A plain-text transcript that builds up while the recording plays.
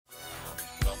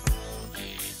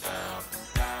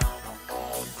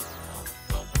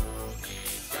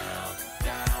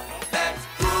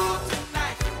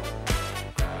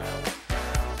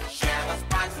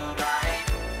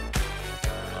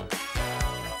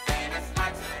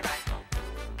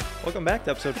Welcome back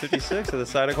to episode 56 of the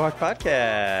Side O'Clock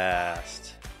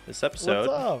Podcast. This episode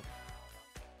What's up?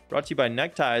 brought to you by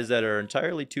neckties that are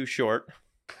entirely too short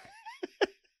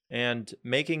and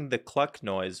making the cluck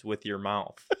noise with your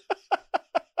mouth.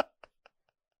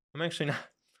 I'm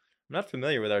not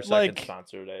familiar with our second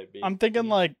sponsor today. I'm thinking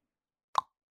like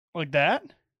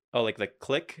that. Oh, like the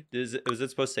click? Was it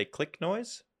supposed to say click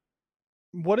noise?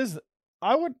 What is it?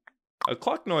 A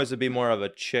cluck noise would be more of a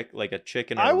chicken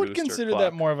or a I would rooster consider cluck.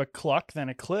 that more of a cluck than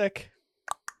a click.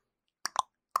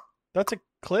 That's a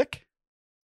click?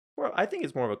 Well, I think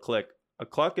it's more of a click. A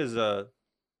cluck is a...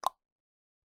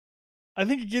 I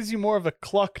think it gives you more of a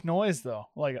cluck noise though.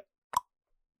 Like a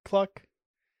cluck.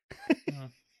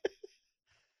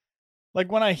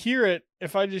 Like when I hear it,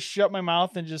 if I just shut my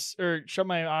mouth and shut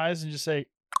my eyes and just say,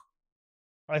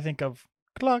 I think of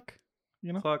cluck,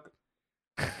 you know? Cluck.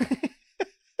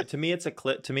 To me, it's a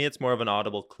click. To me, it's more of an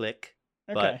audible click.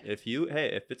 Okay. But if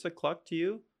it's a cluck to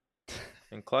you,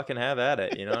 then cluck and have at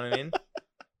it. You know what I mean?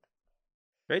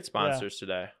 Great sponsors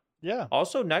today. Yeah.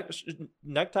 Also,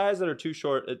 neckties that are too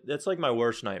short. It's like my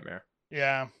worst nightmare.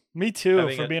 Yeah. Me too,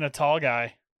 Having being a tall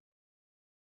guy.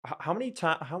 How many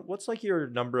times? What's like your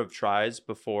number of tries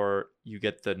before you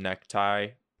get the necktie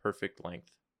perfect length?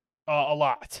 A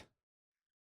lot.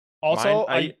 Also,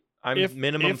 I'm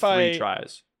minimum 3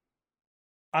 tries.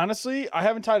 Honestly, I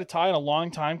haven't tied a tie in a long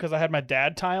time because I had my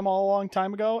dad tie them all a long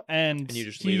time ago, and you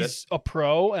just leave it? he's a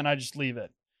pro, and I just leave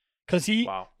it because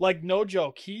Wow. like, no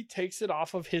joke, he takes it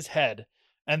off of his head,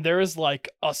 and there is like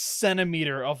a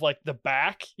centimeter of like the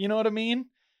back, you know what I mean,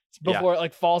 before it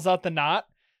like falls out the knot,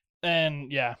 and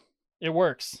yeah, it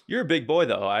works. You're a big boy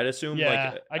though. I'd assume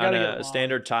Yeah, like I gotta on get a long.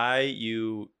 standard tie,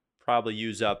 you probably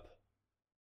use up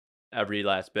every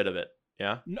last bit of it.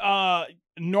 Yeah.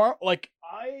 Like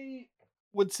I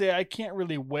would say I can't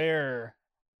really wear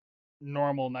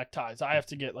normal neckties. I have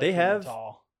to get like They really have-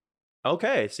 tall.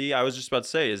 Okay. See, I was just about to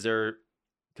say, is there?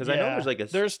 Because I know Yeah, there's like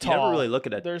there's you never tall. really look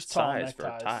at a There's tall size for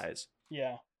neckties. ties.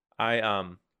 Yeah.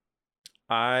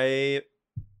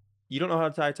 You don't know how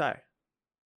to tie a tie.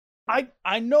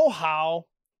 I know how.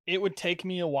 It would take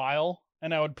me a while,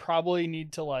 and I would probably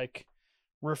need to like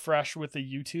refresh with the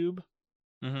YouTube.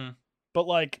 Mm-hmm. But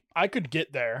like I could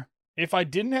get there. If I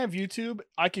didn't have YouTube,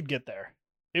 I could get there.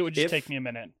 It would just If- take me a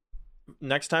minute.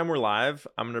 Next time we're live,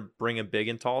 I'm gonna bring a big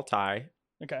and tall tie,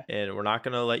 Okay. and we're not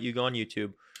gonna let you go on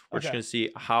YouTube. We're just Okay. gonna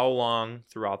see how long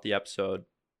throughout the episode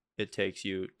it takes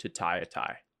you to tie a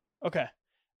tie. Okay.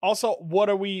 Also, what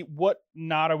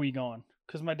knot are we going?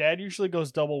 Because my dad usually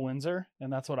goes double Windsor,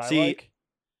 and that's what See, I like.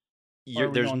 Or are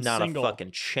we There's going not single? a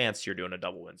fucking chance you're doing a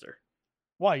double Windsor.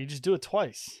 Why? You just do it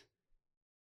twice.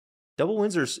 Double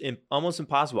Windsor's almost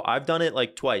impossible. I've done it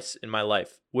like twice in my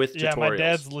life with tutorials. Yeah, my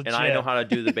dad's And I know legit. how to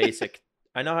do the basic.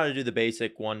 I know how to do the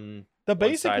basic one. The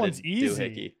basic one-sided one's easy.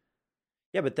 doohickey.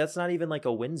 Yeah, but that's not even like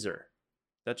a Windsor.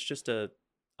 That's just a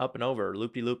up and over,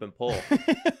 loop-de-loop and pull.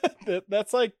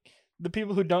 That's like the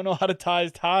people who don't know how to tie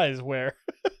ties wear.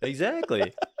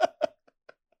 Exactly.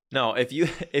 No, if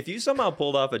you somehow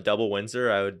pulled off a double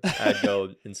Windsor, I'd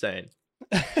go insane.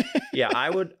 Yeah, I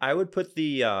would put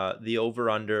the over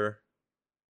under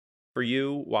for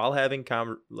you while having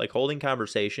holding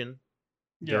conversation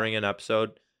Yeah. during an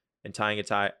episode and tying a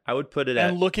tie. I would put it at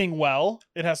And looking well.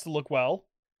 It has to look well.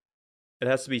 it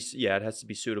has to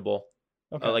be suitable.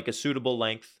 Okay. Like a suitable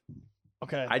length.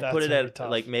 Okay. I'd that's put it gonna be at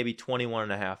tough. like maybe 21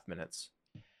 and a half minutes.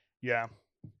 Yeah.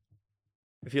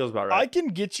 It feels about I right. can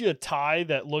get you a tie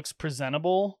that looks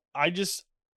presentable. I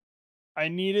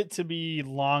need it to be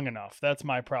long enough. That's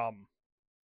my problem.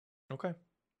 Okay.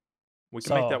 We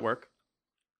can make So- that work.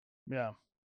 Yeah.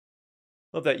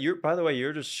 Love that. By the way,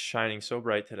 you're just shining so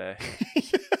bright today.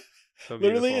 So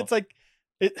Literally, beautiful. it's like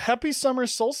happy summer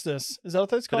solstice. Is that what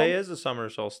that's called? Today is the summer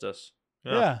solstice.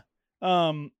 Yeah.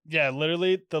 Yeah,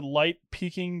 literally the light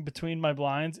peeking between my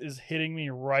blinds is hitting me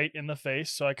right in the face,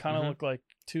 so I kind of Mhm. look like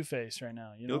Two-Face right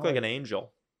now. You look like an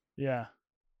angel. Yeah.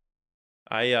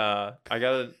 I got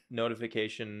a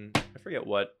notification. I forget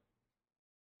what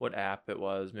app it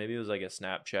was. Maybe it was like a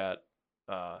Snapchat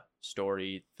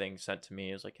story thing sent to me.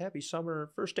 It was like, happy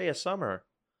summer, first day of summer.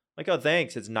 Like, oh,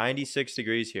 thanks. It's 96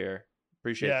 degrees here.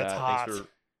 Appreciate Yeah, that. it's hot. Thanks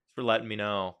for letting me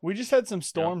know. We just had some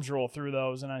storms roll through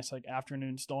those, nice like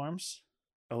afternoon storms.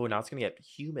 Oh, now it's gonna get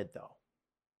humid though.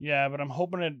 Yeah, but I'm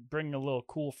hoping to bring a little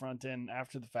cool front in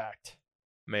after the fact.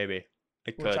 Maybe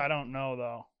it Which could. I don't know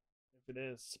though if it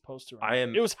is supposed to.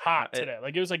 am- It was hot I- today.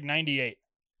 Like it was like 98.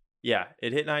 Yeah,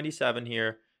 it hit 97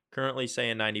 here. Currently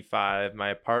saying 95. My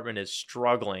apartment is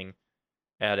struggling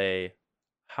at a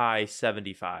high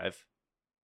 75.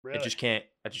 Really? I just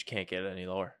can't get it any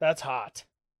lower. That's hot.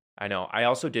 I know. I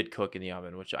also did cook in the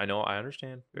oven, which I know I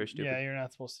understand. Very stupid. Yeah, you're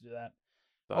not supposed to do that.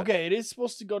 But Okay, it is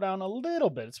supposed to go down a little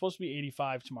bit. It's supposed to be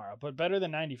 85 tomorrow, but better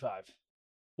than 95.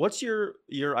 what's your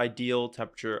ideal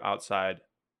temperature outside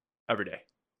every day?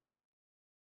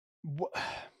 Wha-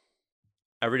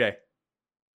 Every day.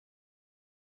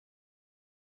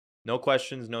 No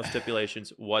questions, no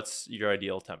stipulations. What's your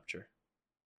ideal temperature?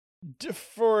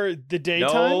 For the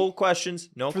daytime? No questions.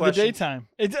 No For questions. the daytime.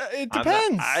 It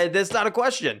depends. That's not a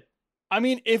question. I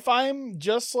mean, if I'm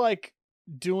just like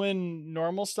doing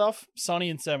normal stuff, sunny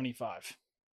and 75.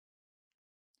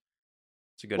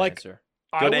 It's a good Like, answer.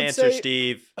 I Good would answer, say-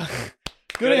 Steve.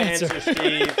 Good answer.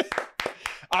 Steve.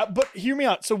 But hear me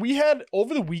out. So we had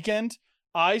over the weekend,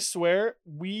 I swear,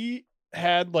 we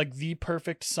had like the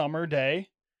perfect summer day.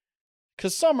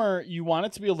 Because summer, you want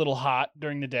it to be a little hot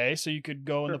during the day so you could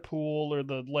go in Sure. the pool or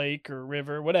the lake or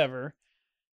river, whatever.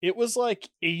 It was like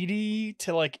 80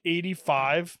 to like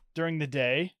 85 during the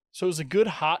day. So it was a good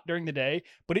hot during the day,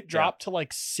 but it dropped to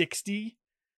like 60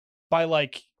 by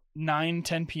like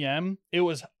 9-10 p.m. It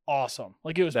was awesome.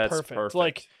 Like it was That's perfect.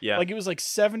 Like yeah. like it was like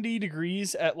 70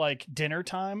 degrees at like dinner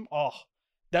time. Oh,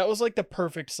 that was like the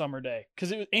perfect summer day.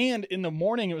 Cause it was, and in the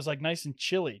morning it was like nice and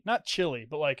chilly. Not chilly,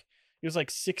 but like it was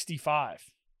like 65.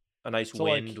 A nice So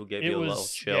wind like will give it you a was little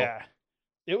chill. yeah.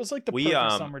 It was like the We,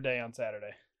 perfect summer day on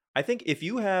Saturday. I think if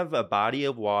you have a body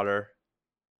of water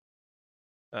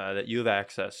that you have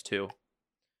access to,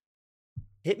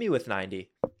 hit me with 90.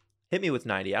 Hit me with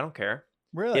 90. I don't care.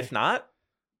 Really? If not,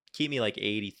 keep me like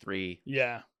 83.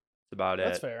 Yeah, That's about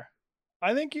that's it. fair.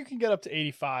 I think you can get up to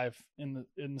 85 in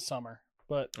the summer,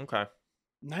 but Okay.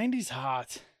 90's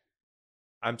hot.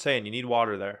 I'm saying you need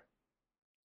water there.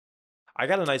 I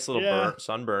got a nice little Yeah.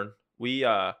 sunburn. We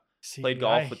See, played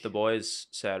golf with the boys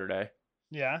Saturday.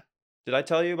 Yeah, Did I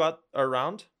tell you about our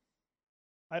round?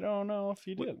 I don't know if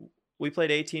you We, did. we played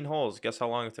 18 holes. Guess how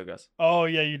long it took us? Oh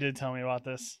yeah, you did tell me about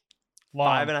this. Long.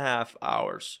 5.5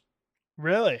 hours.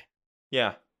 Really?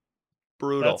 Yeah.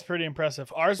 Brutal. That's pretty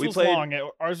impressive. Ours We was played- long.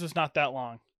 Ours was not that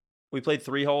long. We played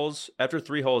 3 holes. After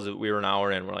 3 holes, we were an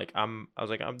hour in. We're like, I was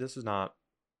like, this is not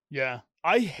Yeah,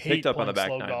 I hate picked up on the playing back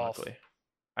slow nine. golf. Luckily,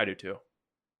 I do too.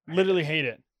 I hate Literally it. hate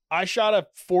it. I shot a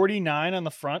 49 on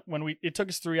the front when it took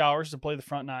us 3 hours to play the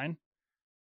front 9.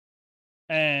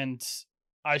 And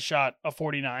I shot a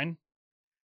 49.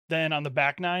 Then on the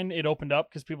back 9, it opened up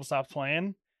because people stopped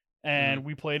playing. And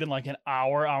we played in like an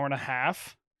hour and a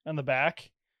half on the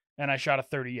back. And I shot a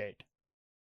 38.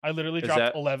 I literally Is dropped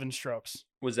that- 11 strokes.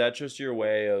 Was that just your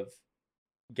way of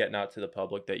getting out to the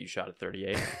public that you shot at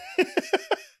 38?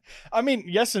 I mean,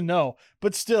 yes and no.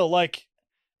 But still, like,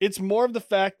 it's more of the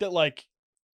fact that, like,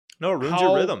 No, it ruins How-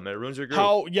 your rhythm. It ruins your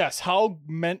groove. how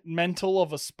mental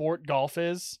of a sport golf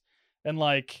is. And,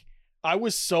 like, I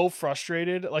was so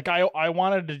frustrated. Like, I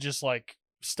wanted to just, like,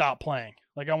 stop playing.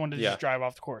 Like, I wanted to Yeah. just drive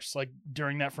off the course, like,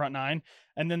 during that front 9.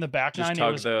 And then the back Just 9, it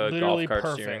tug was the literally golf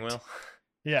cart perfect. steering wheel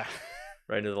Yeah.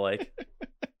 right into the lake.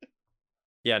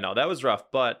 Yeah, no, that was rough,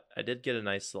 but I did get a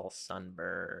nice little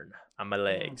sunburn on my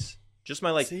legs. Just my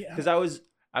legs, See, because I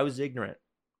was ignorant.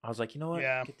 I was like, you know what?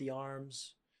 Yeah. Get the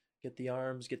arms, get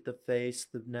the face,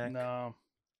 the neck, No.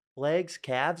 legs,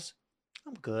 calves.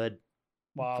 I'm good.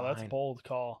 Wow, that's a fine. bold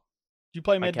call. Did you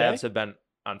play My midday? calves have been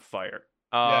on fire.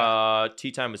 Yeah.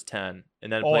 Tea time was 10,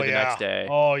 and then Oh, played the yeah. next day.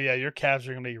 Oh, yeah. Your calves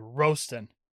are going to be roasting.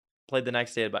 Played the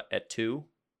next day at 2.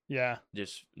 Yeah.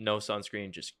 Just no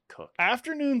sunscreen, just cooked.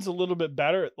 Afternoon's a little bit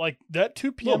better. Like that 2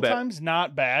 Little p.m. bit. time's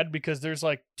not bad because there's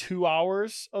like 2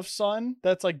 hours of sun.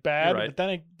 That's like bad, right. but then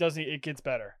it gets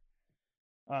better.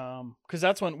 Because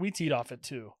that's when we teed off at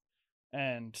 2,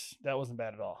 and that wasn't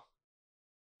bad at all.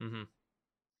 Mm-hmm.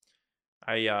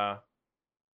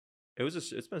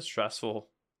 It's been stressful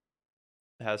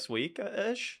past week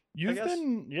ish. You have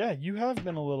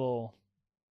been a little.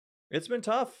 It's been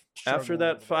tough. After Struggling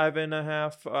a that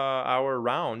little 5.5 hour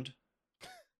round,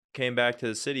 came back to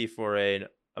the city for an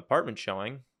apartment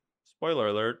showing. Spoiler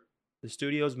alert: the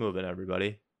studio's moving.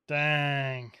 Everybody.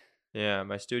 Dang. Yeah,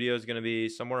 my studio is gonna be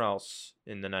somewhere else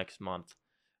in the next month.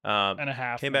 And a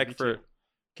half. Came maybe, back for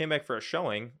too. a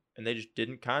showing, and they just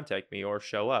didn't contact me or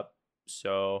show up.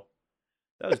 So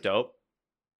that was dope.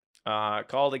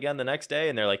 Called again the next day,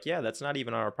 and they're like, "Yeah, that's not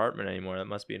even our apartment anymore. That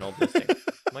must be an old listing."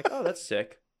 I'm like, "Oh, that's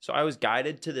sick." So I was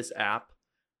guided to this app.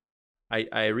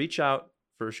 I reach out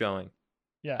for a showing.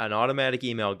 Yeah. An automatic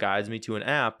email guides me to an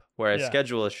app where I Yeah.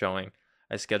 schedule a showing.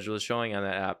 I schedule a showing on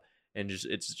that app, and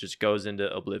it just goes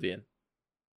into oblivion.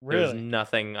 There's Really?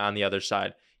 nothing on the other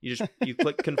side. You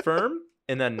click confirm,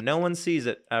 and then no one sees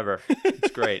it ever.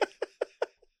 It's great.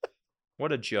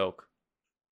 What a joke.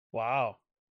 Wow.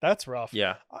 That's rough.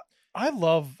 Yeah. I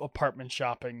love apartment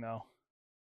shopping though.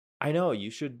 I know you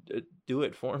should do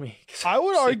it for me. 'Cause I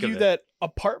would I'm sick of argue it. that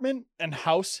apartment and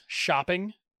house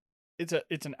shopping, it's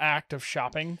an act of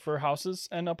shopping for houses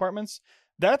and apartments.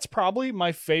 That's probably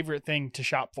my favorite thing to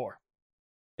shop for.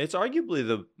 It's arguably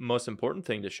the most important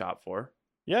thing to shop for.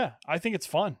 Yeah, I think it's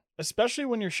fun, especially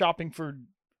when you're shopping for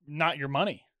not your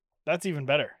money. That's even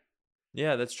better.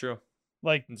 Yeah, that's true.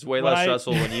 Like It's way when less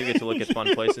stressful when you get to look at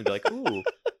fun places and be like, ooh.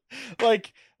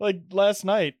 like last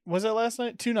night, was it last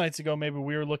night? 2 nights ago maybe,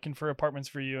 we were looking for apartments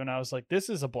for you and I was like, this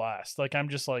is a blast. Like I'm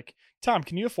just like, Tom,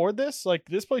 can you afford this? Like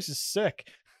this place is sick.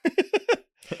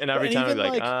 And every And time I'd even, be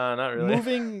like, like, not really.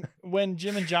 Moving when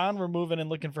Jim and John were moving and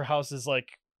looking for houses,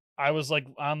 like I was like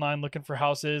online looking for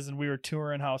houses and we were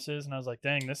touring houses and I was like,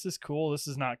 dang, this is cool. This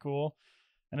is not cool.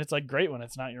 And it's like great when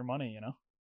it's not your money, you know?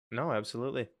 No,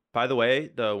 absolutely. By the way,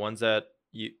 the ones that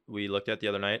we looked at the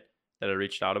other night that I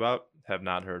reached out about have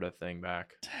not heard a thing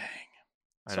back. Dang.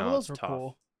 I Some know of those it's were tough.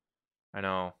 cool. I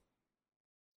know.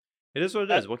 It is what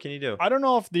it I- is. What can you do? I don't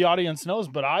know if the audience knows,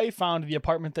 but I found the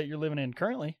apartment that you're living in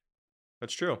currently.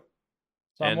 That's true.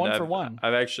 So I'm And one for one.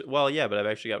 I've actually, well, yeah, but I've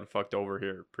actually gotten fucked over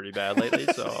here pretty bad lately.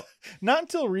 So Not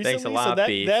until recently. Thanks a So lot, that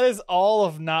Beef. that is all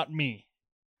of not me.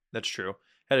 that's true.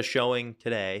 Had a showing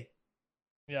today.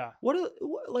 Yeah. What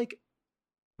like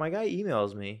my guy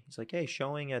emails me. He's like, "Hey,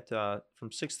 showing at from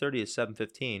 6:30 to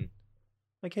 7:15."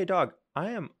 Like, "Hey, dog,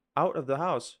 I am out of the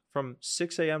house from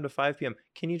 6 a.m. to 5 p.m.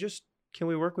 Can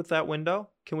we work with that window?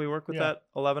 Can we work with Yeah. that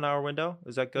 11-hour window?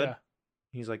 Is that good?" Yeah.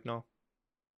 He's like, "No."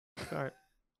 All right,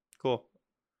 cool.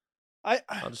 I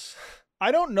I'll just.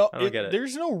 I don't know. I don't get it.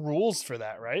 There's no rules for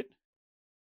that, right?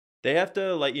 They have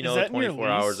to let you Is know that in your 24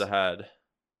 hours lease? ahead.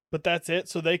 But that's it.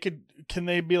 So can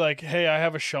they be like, hey, I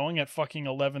have a showing at fucking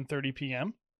 11:30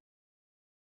 p.m.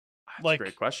 That's Like- a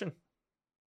great question.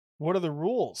 What are the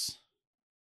rules?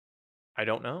 I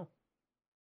don't know.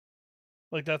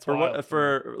 Like that's For wild what? to me.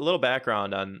 For a little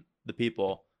background on the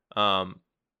people, for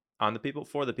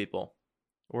the people.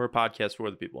 We're a podcast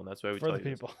for the people, and that's why we For tell the you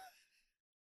this. people.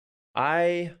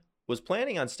 I was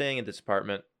planning on staying at this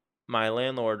apartment. My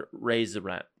landlord raised the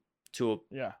rent to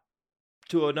Yeah.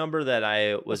 a number that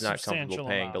I was not substantial comfortable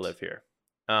paying to amount. live here.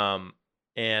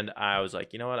 And I was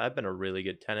like, you know what? I've been a really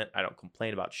good tenant. I don't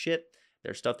complain about shit.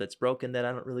 There's stuff that's broken that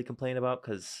I don't really complain about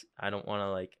because I don't want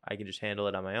to I can just handle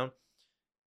it on my own.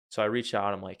 So I reached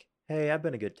out. I'm like, hey, I've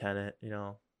been a good tenant. You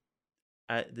know,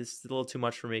 this is a little too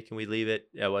much for me. Can we leave it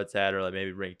at what's at, or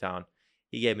maybe bring it down?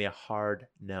 He gave me a hard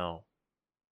no.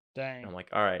 Dang. I'm like,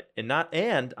 all right. And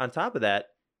on top of that,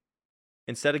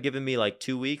 instead of giving me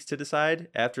 2 weeks to decide,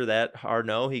 after that hard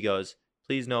no, he goes,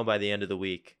 please know by the end of the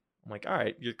week. I'm like, all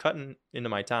right, you're cutting into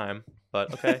my time,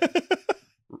 but okay.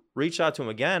 Reached out to him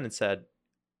again and said,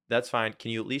 that's fine.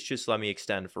 Can you at least just let me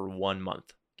extend for 1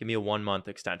 month? Give me a 1 month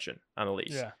extension on the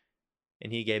lease. Yeah.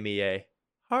 And he gave me a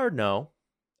hard no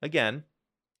again.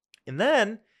 And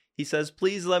then he says,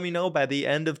 please let me know by the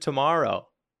end of tomorrow.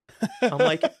 I'm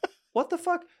like, what the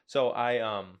fuck? So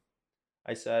I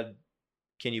said,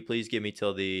 can you please give me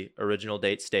till the original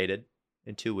date stated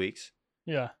in 2 weeks?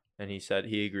 Yeah. And he said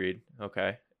he agreed.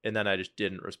 Okay. And then I just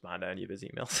didn't respond to any of his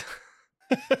emails.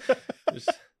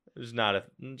 just not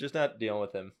dealing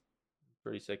with him.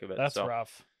 Pretty sick of it. That's so.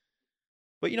 rough.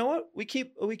 But you know what? We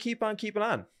keep on keeping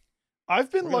on. I've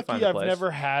been We're gonna find lucky a I've place.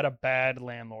 never had a bad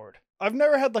landlord. I've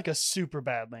never had a super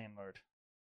bad landlord.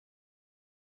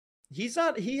 He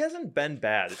hasn't been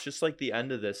bad. It's just the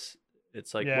end of this.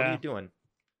 It's what are Yeah. you doing?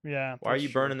 Yeah. Why are that's you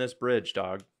true. burning this bridge,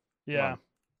 dog? Come Yeah. on.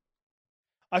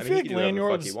 I mean, feel he like can do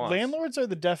whatever the fuck he wants. landlords are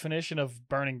the definition of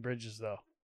burning bridges though.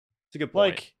 It's a good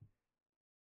point.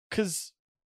 Cuz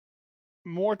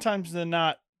more times than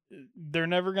not they're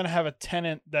never going to have a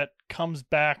tenant that comes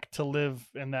back to live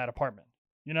in that apartment,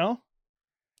 you know?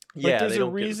 yeah, there's they a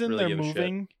don't reason really they're give a shit.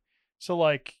 moving.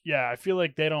 So yeah, I feel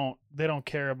like they don't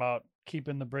care about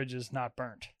keeping the bridges not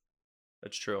burnt.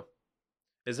 That's true.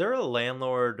 Is there a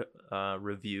landlord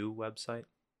review website?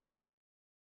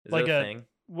 Is Like that a a- thing?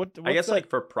 What's I guess that,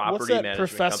 for property what's that management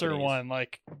professor companies. one?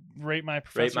 Like ratemyprofessor.com.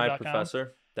 Rate my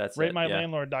professor. That's it. Yeah.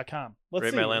 Ratemylandlord.com. Let's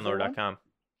see. RateMyLandlord.com.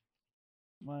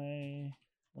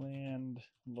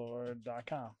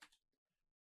 mylandlord.com.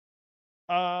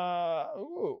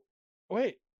 Ooh,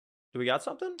 wait, Do we got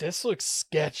something? this looks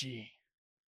sketchy.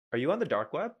 Are you on the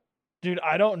dark web? Dude,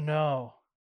 I don't know.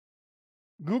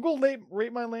 Google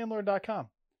ratemylandlord.com.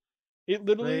 It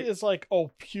literally Rate- is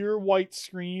pure white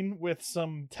screen with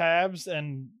some tabs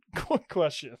and quick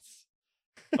questions.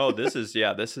 Oh, this is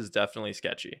definitely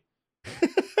sketchy.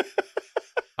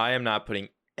 I am not putting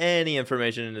any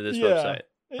information into this website.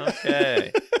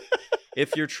 Okay.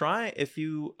 If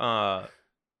you are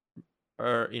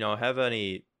or have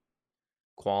any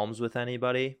qualms with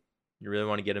anybody, you really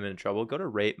want to get them in trouble, go to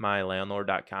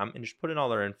ratemylandlord.com and just put in all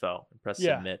their info and press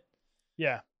submit.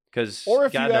 Yeah. Because Or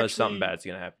if God you knows something actually bad's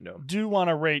going to happen to them. do want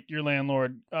to rate your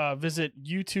landlord, visit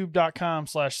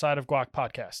youtube.com/side of guac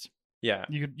podcast. Yeah.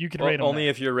 You could rate them only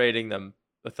there. if you're rating them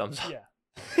a thumbs up.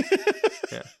 Yeah.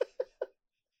 Yeah.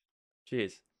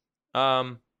 Jeez.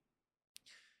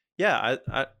 Yeah,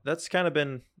 I that's kind of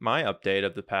been my update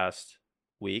of the past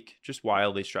week. Just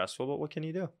wildly stressful, but what can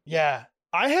you do? Yeah.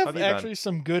 I How have you been? actually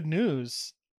some good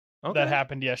news Okay. that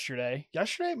happened yesterday.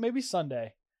 Yesterday, maybe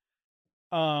Sunday.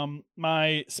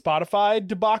 My Spotify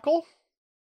debacle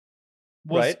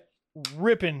was Right?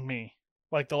 ripping me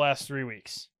like the last 3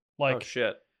 weeks. Like Oh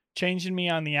shit. changing me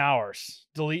on the hours,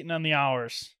 deleting on the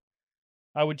hours.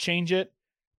 I would change it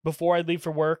before I'd leave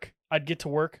for work. I'd get to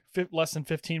work less than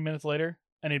 15 minutes later,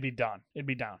 and it'd be done. It'd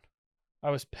be down. I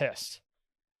was pissed.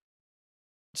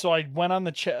 So I went on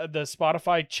the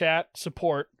Spotify chat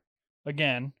support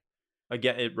again.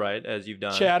 Again, right, as you've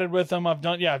done. Chatted with them. I've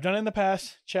done it in the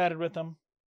past. Chatted with them.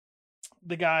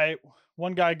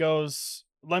 One guy goes,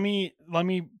 let me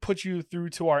put you through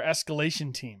to our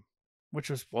escalation team,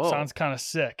 which sounds kind of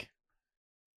sick.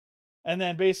 And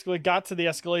then basically got to the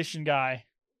escalation guy,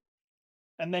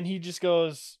 and then he just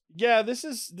goes, yeah, this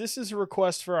is a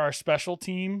request for our special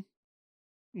team.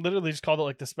 Literally just called it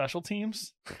like the special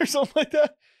teams or something like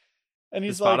that. And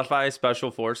he's the Spotify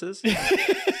Special Forces.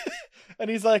 And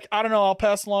he's like, I don't know, I'll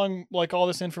pass along like all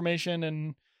this information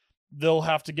and they'll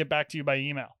have to get back to you by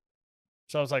email.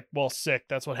 So I was like, well, sick.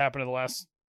 That's what happened the last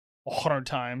 100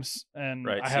 times. And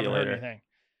Right, I see haven't you heard later. anything.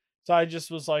 So I just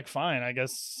was like, fine, I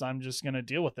guess I'm just going to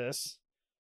deal with this.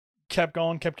 Kept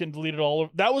going, kept getting deleted all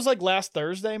over. That was like last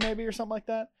Thursday maybe or something like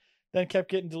that. Then kept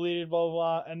getting deleted, blah,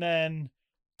 blah, blah. And then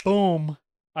boom,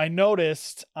 I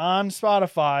noticed on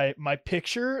Spotify, my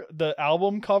picture, the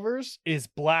album covers is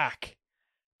black.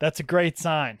 That's a great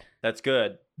sign. That's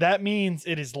good. That means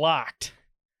it is locked.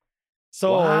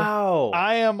 So wow.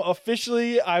 I'm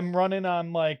running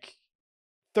on like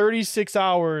 36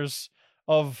 hours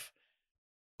of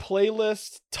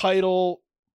playlist title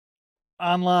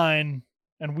online,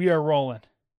 and we are rolling.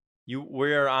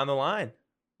 We are on the line.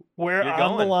 We're You're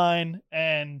on the going. line,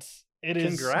 and it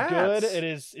is Congrats. good.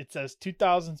 It says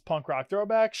 2000s punk rock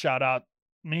throwback. Shout out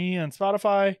me and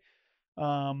Spotify.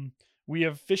 We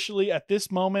officially at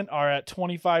this moment are at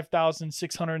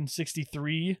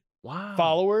 25,663 Wow.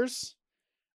 followers.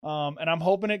 And I'm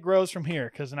hoping it grows from here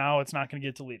because now it's not going to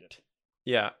get deleted.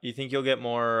 Yeah. You think you'll get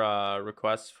more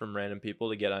requests from random people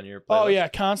to get on your playlist? Oh yeah,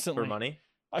 constantly. For money?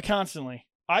 Constantly.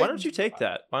 Why don't you take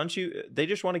that? Why don't you? They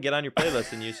just want to get on your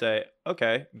playlist, and you say,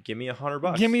 "Okay, give me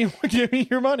 $100. Give me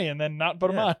your money," and then not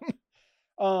put them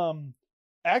on.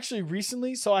 Actually,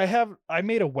 recently, so I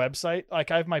made a website.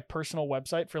 Like I have my personal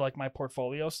website for like my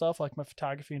portfolio stuff, like my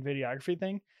photography and videography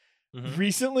thing. Mhm.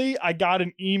 Recently, I got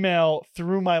an email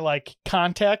through my like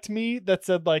contact me that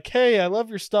said like, "Hey, I love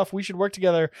your stuff. We should work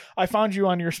together. I found you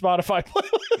on your Spotify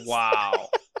playlist." Wow.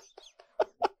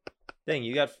 Dang,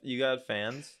 you got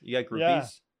fans. You got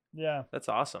groupies. Yeah. That's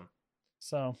awesome.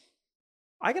 So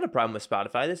I got a problem with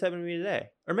Spotify. This happened to me today,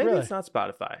 or maybe Really? it's not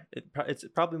Spotify. It's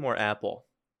probably more Apple.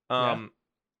 Yeah.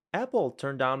 Apple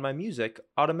turned down my music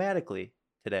automatically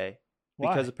today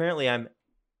why? because apparently I'm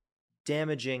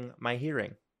damaging my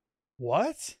hearing.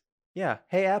 What? Yeah.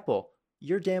 Hey, Apple,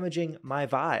 you're damaging my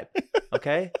vibe.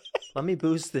 Okay? Let me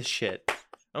boost this shit. I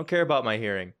don't care about my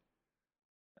hearing.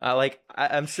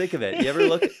 I'm sick of it. You ever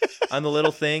look on the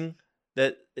little thing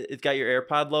that it's got your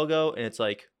AirPod logo and it's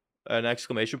like an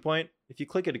exclamation point? If you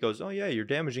click it, it goes, oh, yeah, you're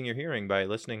damaging your hearing by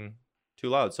listening too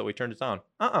loud. So we turned it down.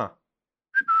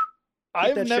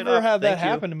 I've that shit never up. had that Thank you.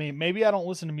 happen to me. Maybe I don't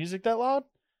listen to music that loud.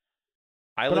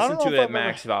 I But I listen don't know to if it I've at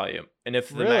max volume. And if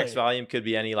the Really? max volume could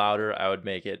be any louder, I would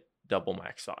make it double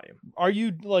max volume. Are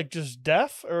you like just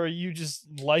deaf, or are you just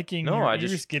liking No, your I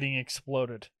ears just- getting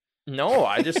exploded? No,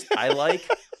 I like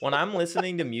when I'm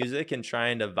listening to music and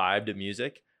trying to vibe to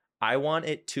music, I want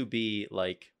it to be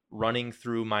like running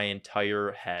through my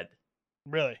entire head.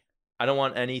 Really? I don't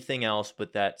want anything else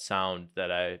but that sound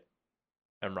that I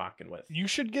am rocking with. You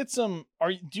should get some.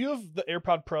 Do you have the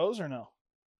AirPod Pros or no?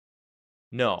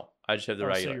 No, I just have the Oh,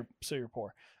 regular. So you're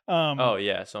poor. Oh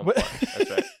yeah, so I'm but- poor. That's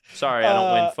right. Sorry, I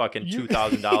don't win fucking you-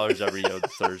 $2,000 every other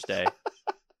Thursday.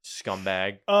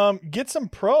 Scumbag. Get some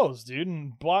Pros, dude,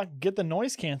 and get the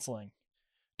noise canceling.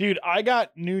 Dude, I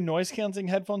got new noise canceling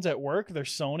headphones at work. They're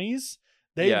Sony's.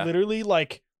 They Yeah. literally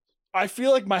like, I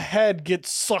feel like my head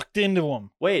gets sucked into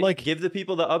them. Wait, like give the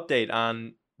people the update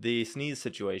on the sneeze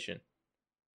situation.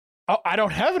 I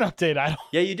don't have an update. I don't.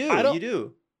 Yeah, you do. I don't- You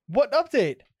do. What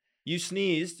update? You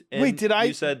sneezed. And Wait, did I?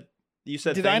 You said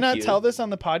Did I thank not you. tell this on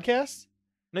the podcast?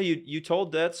 No, you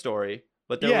told that story,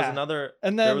 but there was Yeah. another.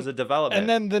 And there then- was a development. And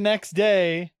then the next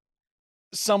day,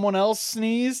 someone else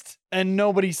sneezed, and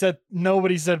nobody said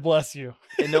bless you.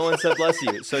 And no one said bless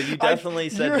you. So you definitely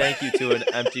said you're- thank you to an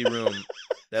empty room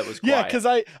that was quiet. Yeah,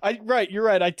 because you're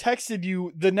right. I texted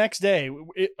you the next day.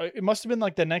 It must have been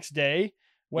like the next day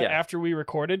Yeah. after we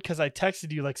recorded, because I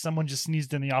texted you like someone just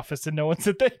sneezed in the office and no one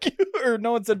said thank you or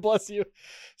no one said bless you.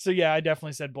 So yeah, I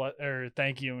definitely said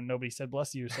thank you and nobody said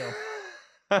bless you. So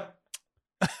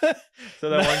So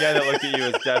that one guy that looked at you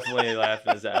was definitely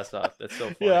laughing his ass off. That's so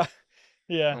funny. yeah,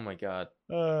 yeah. Oh my god.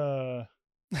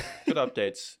 Good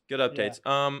updates. Good updates.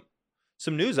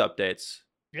 Some news updates.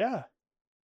 Yeah.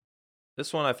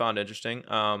 This one I found interesting.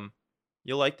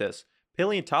 You'll like this.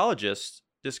 Paleontologists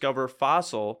discover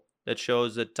fossil that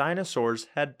shows that dinosaurs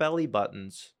had belly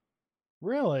buttons.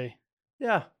 Really?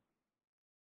 Yeah.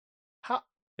 How?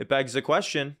 It begs the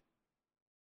question: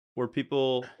 were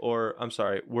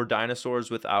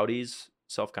dinosaurs with Audis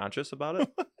self-conscious about it?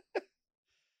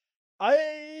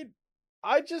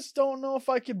 I just don't know if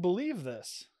I could believe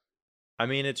this. I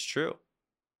mean, it's true.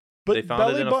 But They found it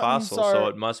belly in a buttons fossil, so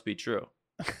it must be true.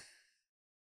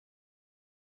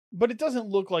 But it doesn't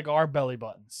look like our belly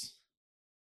buttons.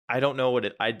 I don't know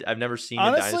what I've never seen a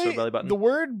Honestly, dinosaur belly button. the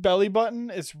word belly button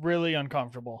is really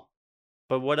uncomfortable.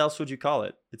 But what else would you call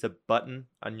it? It's a button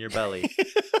on your belly.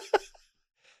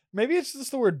 Maybe it's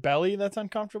just the word belly that's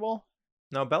uncomfortable.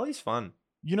 No, belly's fun.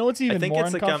 You know what's I even think more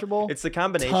it's uncomfortable? it's the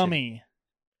combination. Tummy.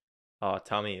 Oh,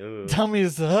 tummy. Ooh. Tummy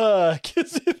is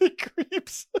gives me the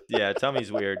creeps. Yeah,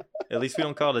 tummy's weird. At least we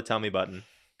don't call it a tummy button.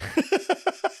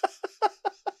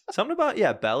 Something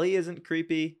about belly isn't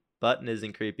creepy, button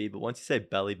isn't creepy, but once you say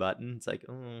belly button, it's like,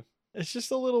 It's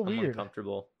just a little I'm weird.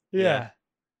 uncomfortable. Yeah.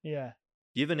 Do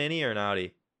you have an innie or an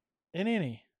outie? An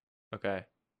innie. Okay.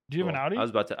 Do you have an Cool. outie? I was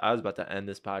about to end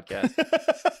this podcast.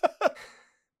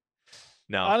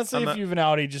 No. Honestly, if you have an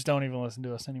outie, just don't even listen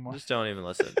to us anymore. Just don't even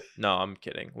listen. No, I'm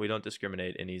kidding. We don't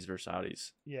discriminate innies versus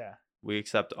outies. Yeah. We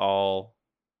accept all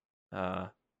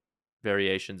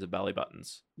variations of belly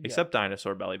buttons, Yeah. except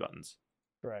dinosaur belly buttons.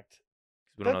 Correct.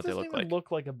 'Cause we don't know That what they doesn't look even like.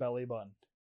 look like a belly button,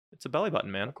 It's a belly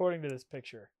button, man. according to this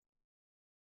picture.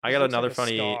 I This got looks another like a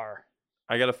funny. scar.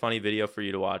 I got a funny video for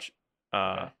you to watch.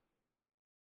 Okay.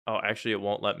 Oh, actually, it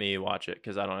won't let me watch it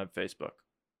because I don't have Facebook.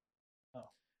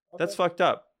 That's Okay. fucked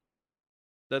up.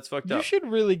 That's fucked You up. should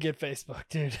really get Facebook,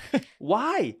 dude.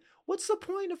 Why? What's the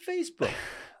point of Facebook?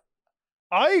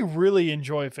 I really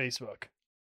enjoy Facebook.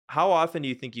 How often do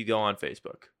you think you go on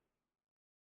Facebook?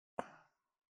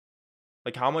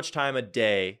 Like, how much time a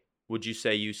day would you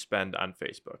say you spend on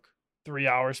Facebook? 3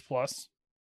 hours plus.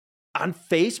 On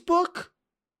Facebook?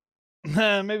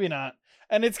 Maybe not.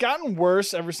 And it's gotten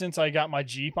worse ever since I got my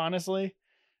Jeep, honestly.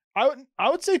 I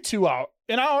would say 2 hours.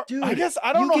 An hour. Dude, I guess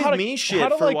I don't you know give how to me shit how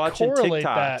to for like watching correlate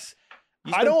TikToks. that.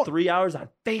 You I spend don't- 3 hours on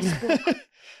Facebook.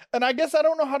 And I guess I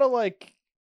don't know how to like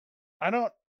I don't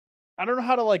know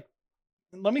how to like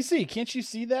let me see. Can't you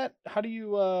see that? How do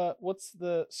you what's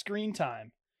the screen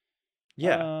time?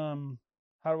 Yeah.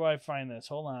 How do I find this?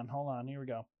 Hold on. Here we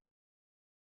go.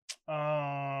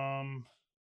 I'm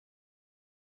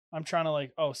trying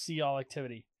to see all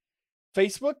activity.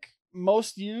 Facebook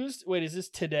most used. Wait, is this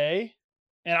today?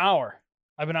 An hour.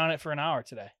 I've been on it for an hour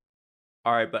today.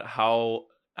 All right, but how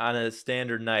on a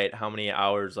standard night, how many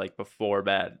hours like before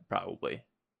bed probably?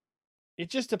 It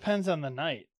just depends on the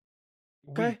night.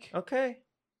 Week. Okay.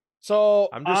 So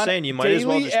I'm just on saying you might as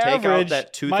well daily just take out average,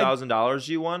 that $2,000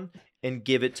 you won and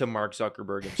give it to Mark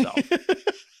Zuckerberg himself.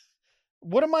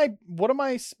 What am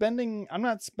I spending? I'm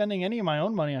not spending any of my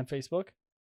own money on Facebook.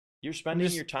 You're spending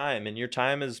just- your time, and your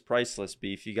time is priceless,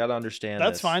 Beef. You got to understand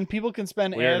That's this. fine. People can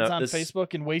spend We are ads no- on this-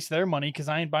 Facebook and waste their money because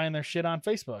I ain't buying their shit on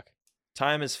Facebook.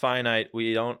 Time is finite.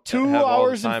 We don't 2 have all the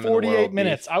hours and time in the 48 world,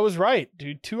 minutes. Beef. I was right,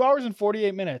 dude. 2 hours and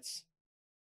 48 minutes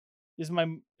is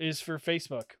for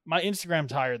Facebook. My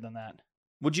Instagram's higher than that.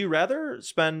 Would you rather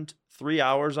spend 3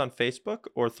 hours on Facebook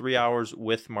or 3 hours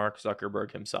with Mark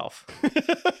Zuckerberg himself?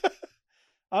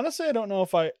 Honestly, I don't know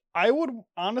if I would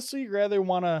honestly rather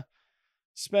want to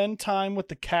spend time with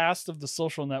the cast of The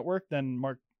Social Network than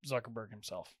Mark Zuckerberg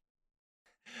himself.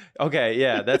 Okay,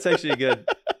 yeah, that's actually good.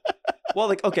 Well,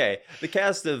 the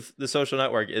cast of The Social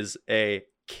Network is a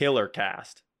killer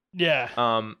cast. Yeah.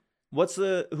 Who's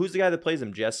the guy that plays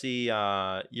him? Jesse, you're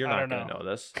I not don't going to know. know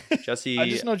this. Jesse, I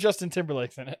just know Justin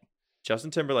Timberlake's in it.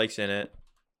 Justin Timberlake's in it.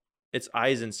 It's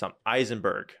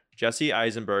Eisenberg. Jesse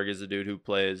Eisenberg is the dude who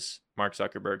plays Mark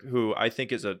Zuckerberg, who I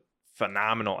think is a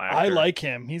phenomenal actor. I like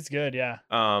him. He's good, yeah.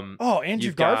 Oh, Oh,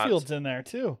 Andrew Garfield's in there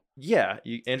too. Yeah,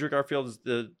 Andrew Garfield is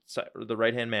the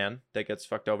right hand man that gets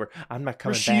fucked over. I'm not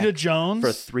coming Rashida back Jones, for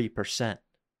 3%.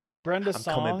 Brenda I'm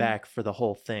Song. coming back for the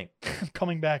whole thing. I'm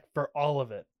coming back for all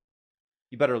of it.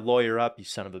 You better lawyer up, you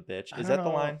son of a bitch. Is that the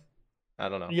line? I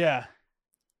don't know. Yeah.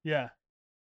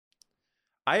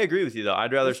 I agree with you though.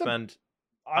 I'd rather spend.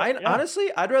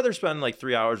 Honestly, I'd rather spend like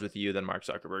 3 hours with you than Mark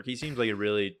Zuckerberg. He seems like a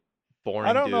really boring.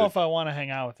 I don't dude. know if I want to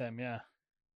hang out with him. Yeah.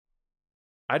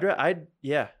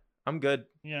 Yeah. I'm good.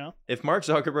 You know, if Mark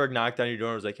Zuckerberg knocked on your door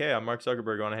and was like, "Hey, I'm Mark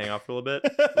Zuckerberg. Want to hang out for a little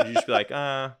bit?" Would you just be like,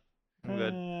 I'm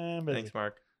good. Thanks,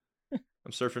 Mark.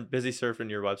 I'm busy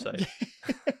surfing your website."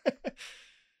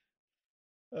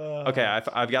 Okay,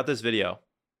 I've got this video.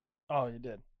 Oh, you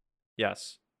did?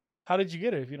 Yes. How did you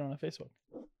get it if you don't have Facebook?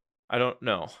 I don't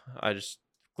know. I just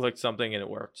clicked something and it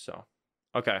worked. So,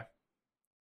 okay.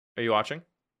 Are you watching?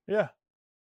 Yeah.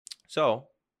 So,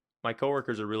 my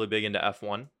coworkers are really big into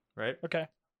F1, right? Okay.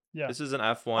 Yeah. This is an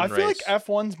F1 race. I feel like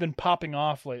F1's been popping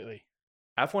off lately.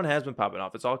 F1 has been popping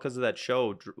off. It's all because of that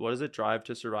show. What is it? Drive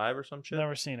to Survive or some shit?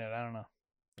 Never seen it. I don't know.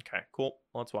 Okay, cool.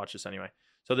 Well, let's watch this anyway.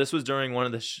 So this was during one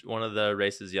of the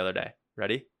races the other day.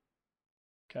 Ready?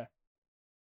 Okay.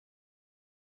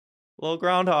 Little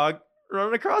groundhog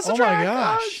running across the track. Oh my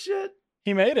gosh! Oh shit!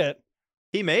 He made it.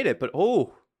 He made it, but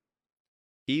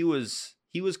he was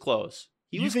close.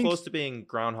 He was close to being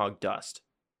groundhog dust.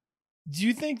 Do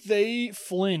you think they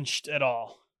flinched at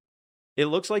all? It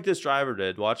looks like this driver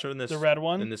did. Watch him in this. The red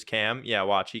one? In this cam. Yeah,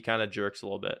 watch. He kind of jerks a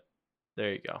little bit.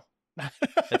 There you go.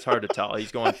 It's hard to tell.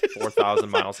 He's going 4,000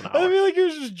 miles an hour. I feel like he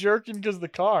was just jerking because of the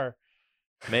car.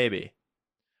 Maybe.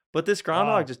 But this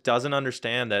groundhog just doesn't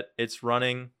understand that it's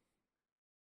running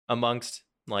amongst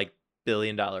like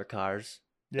billion-dollar cars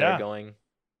that are going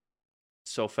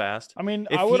so fast. I mean,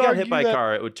 if I would he got hit by a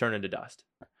car, it would turn into dust.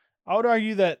 I would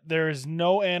argue that there is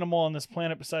no animal on this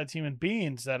planet besides human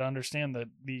beings that understand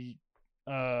the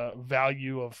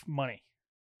value of money.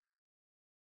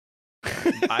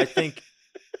 I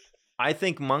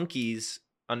think monkeys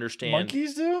understand.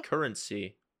 Monkeys do?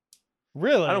 Currency.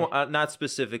 Really? I don't. Not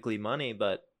specifically money,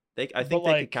 but I think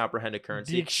they can comprehend a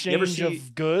currency. The exchange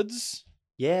of goods.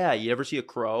 Yeah, you ever see a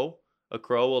crow? A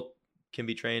crow can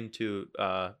be trained to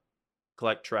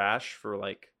collect trash for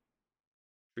like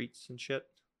treats and shit.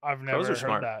 I've never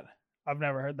heard that. I've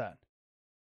never heard that.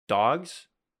 Dogs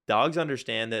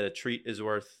understand that a treat is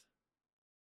worth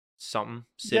something.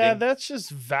 Sitting. Yeah, that's just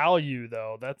value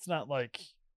though. That's not like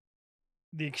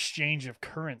the exchange of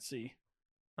currency.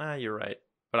 You're right.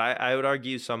 But I would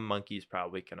argue some monkeys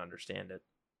probably can understand it.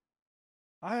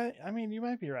 I mean, you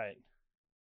might be right.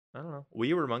 I don't know.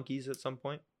 We were monkeys at some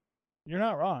point. You're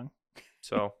not wrong.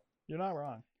 So you're not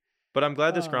wrong. But I'm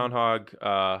glad this groundhog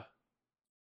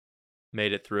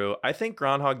made it through. I think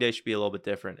Groundhog Day should be a little bit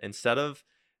different. Instead of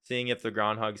seeing if the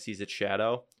groundhog sees its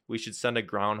shadow, we should send a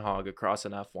groundhog across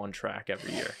an F1 track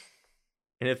every year.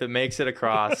 And if it makes it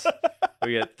across,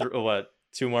 we get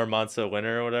 2 more months of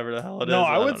winter or whatever the hell it is. No,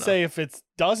 I would say if it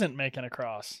doesn't make it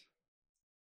across.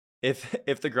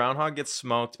 If the groundhog gets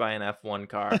smoked by an F1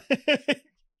 car,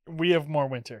 we have more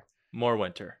winter. More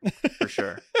winter, for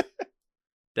sure.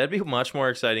 That'd be a much more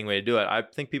exciting way to do it. I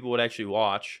think people would actually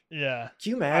watch. Yeah.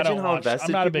 Can you imagine how invested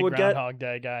people would get? I'm not a big Groundhog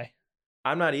Day guy.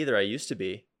 I'm not either. I used to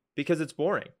be because it's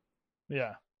boring.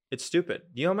 Yeah. It's stupid.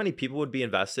 You know how many people would be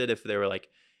invested if they were like,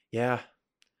 yeah,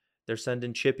 they're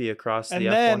sending Chippy across the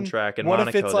F1 track in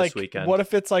Monaco this weekend. What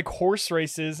if it's like horse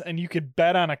races and you could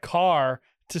bet on a car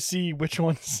to see which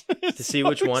one's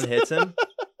which one hits him?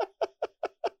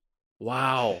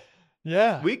 Wow.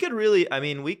 Yeah. We could really, I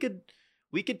mean, we could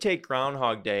take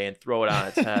Groundhog Day and throw it on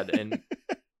its head and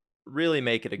really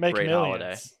make it a great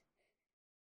holiday.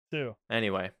 Too.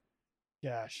 Anyway.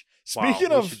 Gosh.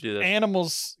 Speaking of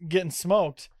animals getting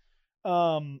smoked,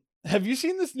 have you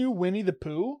seen this new Winnie the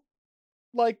Pooh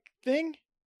thing?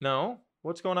 No.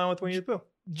 What's going on with Winnie the Pooh?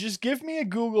 Just give me a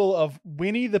Google of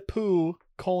Winnie the Pooh :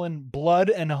 blood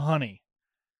and honey.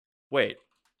 Wait.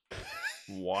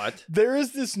 What? There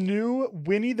is this new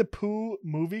Winnie the Pooh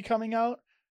movie coming out.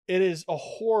 It is a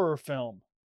horror film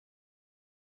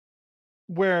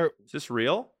where is this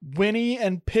real? Winnie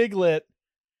and Piglet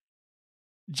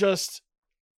just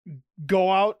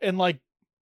go out and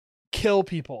kill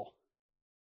people.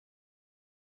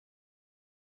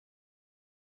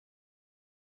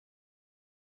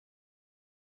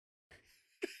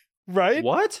 Right?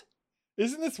 What?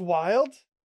 Isn't this wild?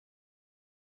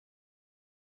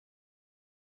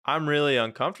 I'm really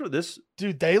uncomfortable.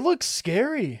 Dude, they look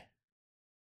scary.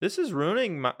 This is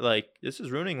ruining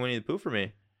Winnie the Pooh for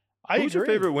me. Who's your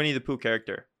agree. favorite Winnie the Pooh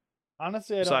character?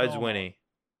 Honestly, I don't know. Besides know. Winnie.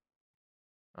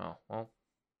 Oh, well.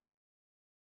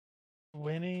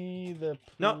 Winnie the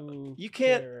Pooh. No, you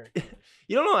can't. characters.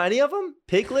 You don't know any of them?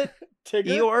 Piglet, Tigger.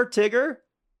 Eeyore, Tigger.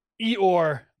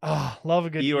 Eeyore. Oh, love a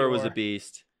good Eeyore. Eeyore was a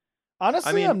beast.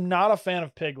 Honestly, I'm not a fan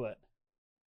of Piglet.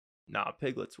 Nah,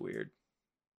 Piglet's weird.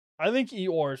 I think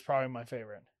Eeyore is probably my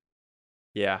favorite.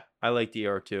 Yeah, I liked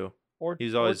Eeyore too. Or He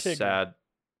was always Tigger. sad.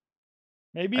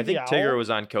 Maybe I think owl? Tigger was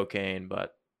on cocaine,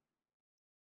 but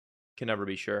can never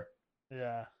be sure.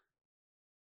 Yeah.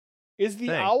 Is the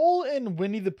Dang. owl in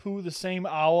Winnie the Pooh the same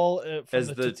owl from As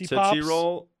the the Tootsie Tootsie Pops?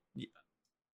 Roll,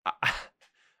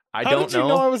 I How don't did you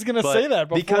know I was gonna but say that?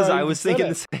 because I even was said thinking it?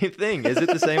 the same thing. Is it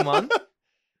the same one?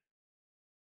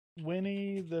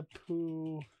 Winnie the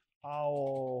Pooh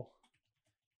owl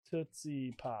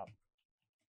Tootsie Pop.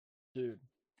 Dude.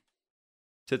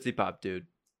 Tootsie Pop, dude.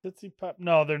 Tootsie Pop.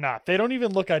 No, they're not. They don't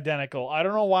even look identical. I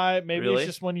don't know why. Maybe Really? it's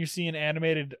just when you see an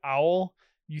animated owl,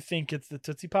 you think it's the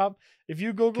Tootsie Pop. If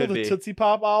you Google Could the be. Tootsie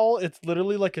Pop owl, it's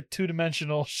literally like a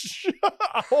two-dimensional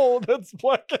owl that's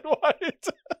black and white.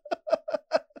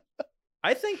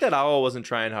 I think that owl wasn't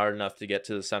trying hard enough to get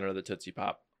to the center of the Tootsie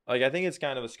Pop. Like, I think it's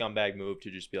kind of a scumbag move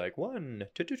to just be like 1,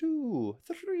 2, 2, 2,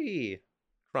 3,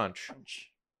 crunch.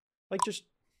 Like just,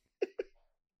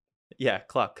 yeah,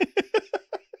 cluck.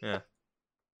 Yeah.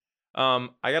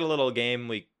 I got a little game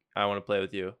I want to play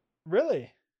with you.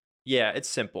 Really? Yeah, it's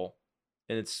simple,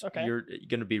 and it's Okay. you're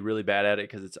gonna be really bad at it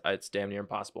because it's damn near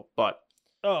impossible. But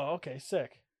Oh, okay.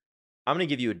 Sick. I'm gonna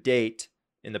give you a date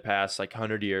in the past like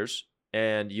 100 years,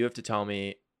 and you have to tell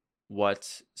me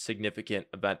what significant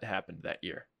event happened that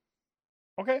year.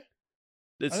 Okay.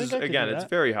 This I think is I could again, do it's that.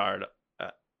 very hard.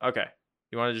 Okay,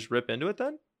 you want to just rip into it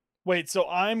then? Wait, so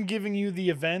I'm giving you the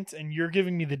event and you're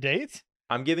giving me the date?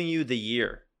 I'm giving you the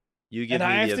year. You give And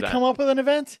me I have the to event. come up with an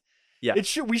event? Yeah.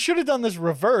 We should have done this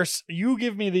reverse. You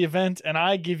give me the event and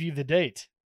I give you the date.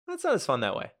 That's not as fun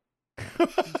that way. How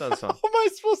sounds fun. am I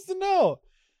supposed to know?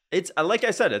 It's like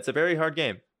I said, it's a very hard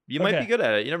game. You might Okay. be good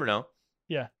at it. You never know.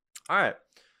 Yeah. All right.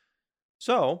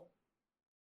 So,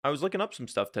 I was looking up some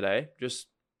stuff today.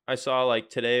 I saw like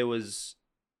today was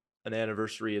an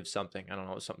anniversary of something. I don't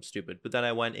know, it was something stupid. But then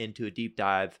I went into a deep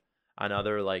dive on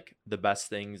other like the best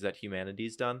things that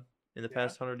humanity's done in the Yeah.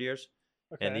 past 100 years.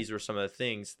 Okay. And these were some of the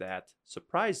things that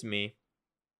surprised me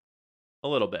a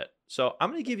little bit. So,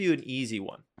 I'm going to give you an easy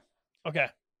one. Okay.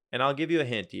 And I'll give you a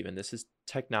hint even. This is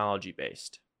technology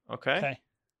based. Okay? Okay.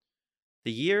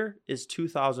 The year is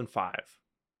 2005.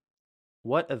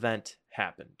 What event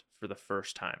happened for the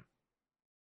first time?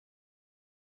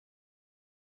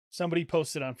 Somebody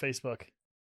posted on Facebook.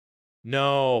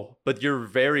 No, but you're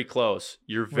very close.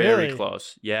 You're very Really?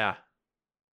 close. Yeah.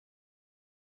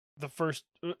 The first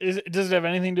does it have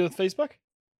anything to do with Facebook?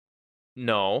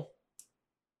 No.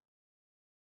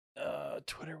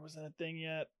 Twitter wasn't a thing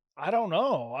yet. I don't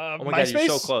know. Oh my God, you're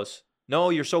so MySpace? close. No,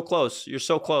 you're so close. You're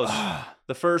so close.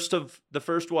 The first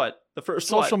what? The first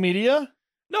Social what? media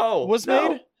No. was no.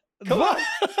 made? Come What?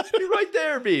 on. You're right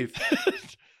there, Beef.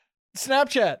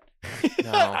 Snapchat.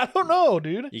 No. I don't know,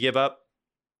 dude. You give up?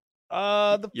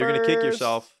 You're You're going to kick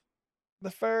yourself. The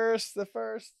first.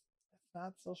 It's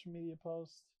not social media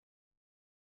post.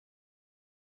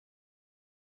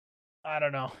 I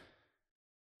don't know.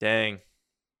 Dang.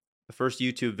 The first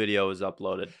YouTube video was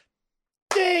uploaded.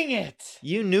 Dang it!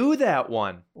 You knew that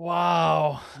one.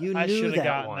 Wow. You I knew should have that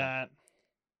gotten one. that.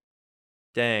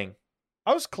 Dang.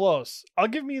 I was close. I'll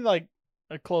give me like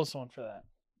a close one for that.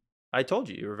 I told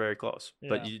you were very close,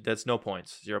 but Yeah. that's no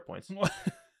points. 0 points.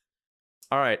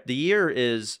 All right. The year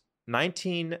is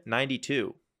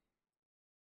 1992.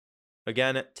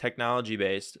 Again, technology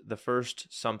based. The first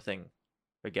something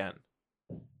again.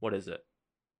 What is it?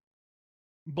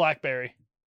 BlackBerry.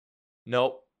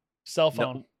 Nope. Cell No.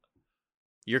 phone.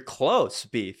 You're close,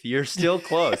 Beef. You're still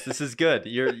close. This is good.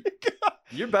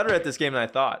 You're better at this game than I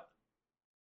thought.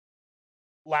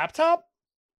 Laptop?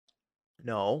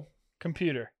 No.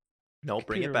 Computer. No,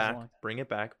 bring Computer it was back. one. Bring it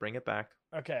back. Bring it back.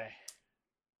 Okay.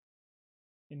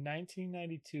 In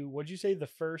 1992, what'd you say the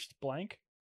first blank?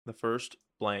 The first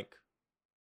blank.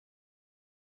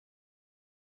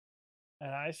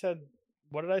 And I said,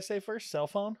 what did I say first? Cell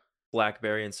phone?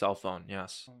 BlackBerry and cell phone.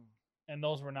 Yes. And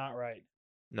those were not right.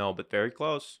 No, but very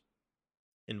close.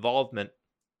 Involvement.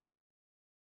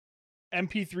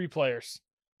 MP3 players.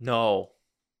 No.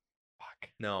 Fuck.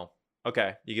 No.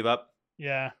 Okay. You give up?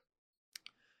 Yeah.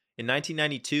 In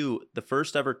 1992, the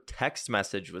first ever text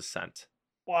message was sent.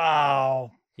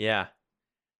 Wow. Yeah.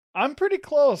 I'm pretty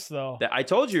close though. I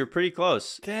told you you're pretty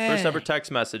close. First ever Dang.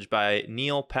 text message by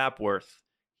Neil Papworth.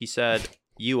 He said,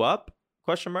 "You up?"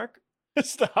 Question mark.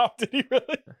 Stop. Did he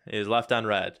really? It was left on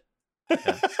red.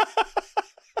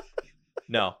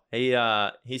 No.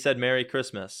 He said Merry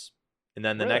Christmas. And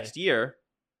then the Really? next year,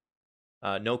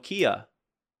 Nokia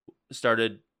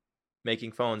started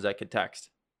making phones that could text.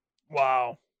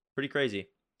 Wow. Pretty crazy.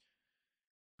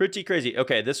 Pretty crazy.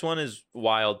 Okay, this one is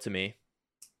wild to me.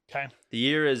 Okay. The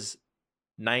year is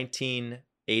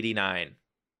 1989.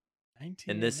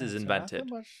 And this is 1989, so not invented. that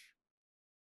much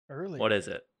earlier. What is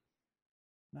it?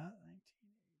 Not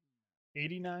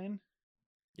 1989.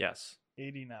 Yes.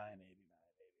 89.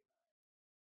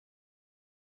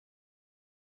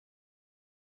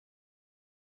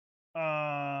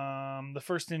 The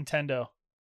first Nintendo.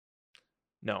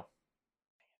 No.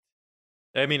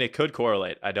 I mean, it could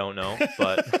correlate. I don't know,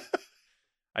 but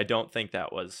I don't think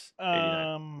that was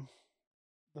 89.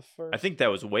 The first. I think that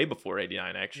was way before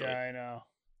 89, actually. Yeah, I know.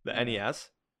 The I know. NES?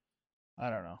 I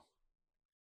don't know.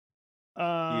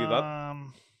 You give up?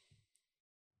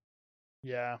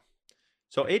 Yeah.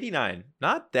 So 89,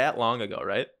 not that long ago,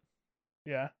 right?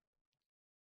 Yeah.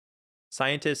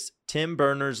 Scientist Tim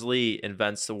Berners-Lee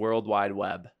invents the World Wide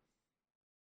Web.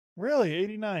 Really?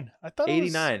 89. I thought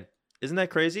 89. Isn't that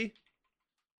crazy?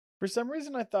 For some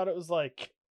reason, I thought it was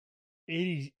like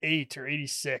 88 or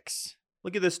 86.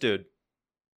 Look at this dude.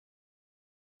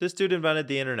 This dude invented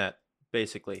the internet,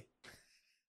 basically.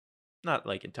 Not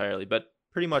like entirely, but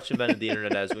pretty much invented the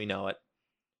internet as we know it.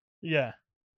 Yeah.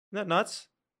 Isn't that nuts?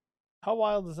 How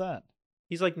wild is that?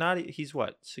 He's like he's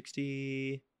what,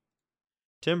 60?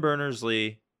 Tim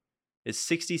Berners-Lee is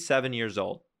 67 years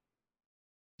old.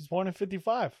 He's born in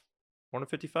 55. Born in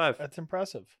 55. That's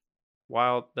impressive.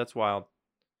 Wild. That's wild.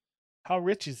 How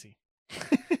rich is he?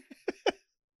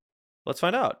 Let's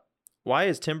find out. Why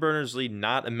is Tim Berners-Lee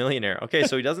not a millionaire? Okay,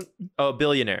 so he doesn't... Oh, a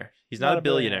billionaire. He's not a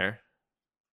billionaire.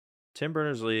 Tim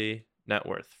Berners-Lee net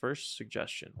worth. First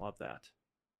suggestion. Love that.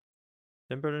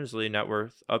 Tim Berners-Lee net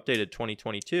worth updated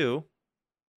 2022.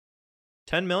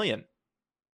 10 million.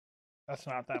 That's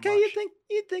not that okay, much.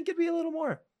 you'd think it'd be a little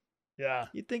more. Yeah.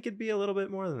 You'd think it'd be a little bit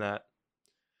more than that.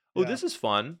 Oh, This is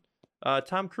fun.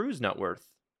 Tom Cruise net worth.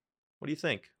 What do you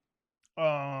think?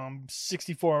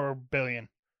 64 billion.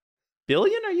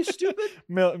 Billion? Are you stupid?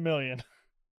 Million.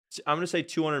 I'm going to say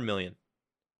 200 million.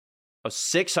 Oh,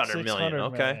 600 million.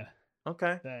 Okay. Million.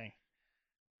 Okay. Dang.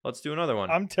 Let's do another one.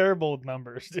 I'm terrible with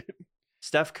numbers, dude.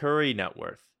 Steph Curry net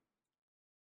worth.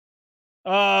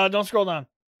 Don't scroll down.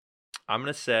 I'm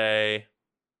going to say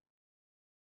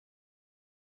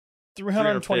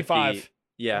 325.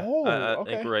 Yeah. Oh, I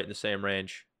okay. think we're right in the same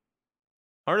range.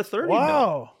 130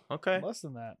 Wow. mil. Okay. Less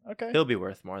than that. Okay. He'll be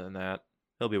worth more than that.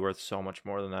 He'll be worth so much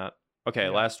more than that. Okay, Yeah.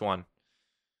 last one.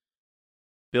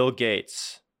 Bill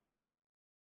Gates.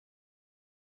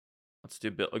 Let's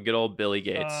do good old Billy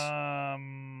Gates.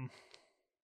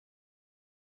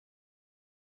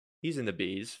 He's in the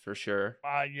B's for sure.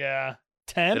 Yeah.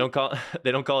 10?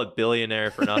 They don't call it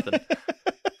billionaire for nothing.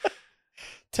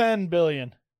 10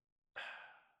 billion.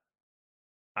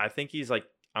 I think he's like,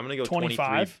 I'm going to go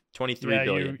 25? 23 Yeah,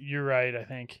 billion. you're right, I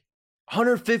think.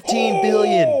 115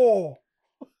 billion.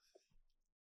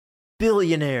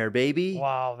 Billionaire, baby.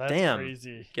 Wow, that's Damn.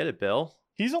 crazy. Get it, Bill.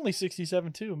 He's only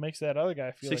 67 too. Makes that other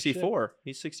guy feel 64. Like shit.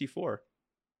 He's 64.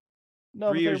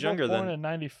 No, 3 years younger born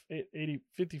than in 80,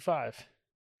 55.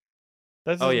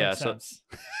 That Oh doesn't yeah, make sense.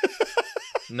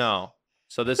 No.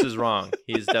 So this is wrong.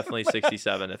 He's definitely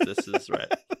 67 if this is right.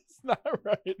 That's not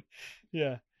right.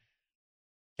 Yeah.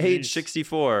 Age Jeez.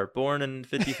 64, born in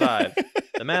 55.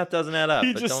 The math doesn't add up,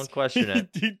 but don't question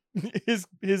it.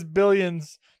 His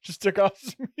billions just took off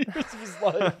some years of his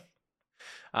life.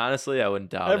 Honestly, I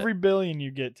wouldn't doubt Every it. billion you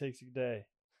get takes a day.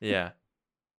 Yeah.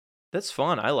 That's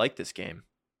fun. I like this game.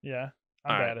 Yeah.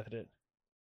 I'm All bad right. at it.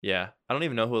 Yeah. I don't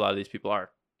even know who a lot of these people are.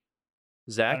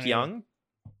 Zach don't Young?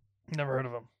 Never heard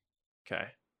of him. Okay.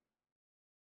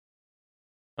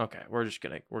 Okay, we're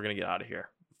gonna get out of here.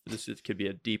 This could be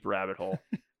a deep rabbit hole.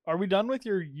 Are we done with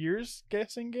your years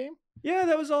guessing game? Yeah,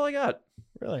 that was all I got.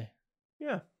 Really?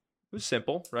 Yeah. It was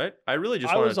simple, right? I really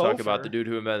just I wanted was to talk about over. the dude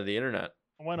who invented the internet.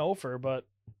 I went over, but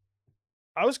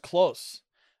I was close.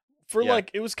 For Yeah.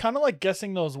 it was kind of like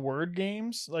guessing those word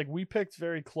games. Like we picked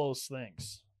very close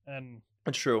things, and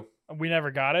That's true. we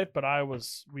never got it, but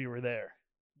we were there.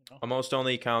 You know? Almost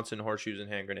only counts in horseshoes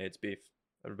and hand grenades beef.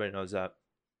 Everybody knows that.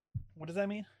 What does that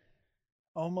mean?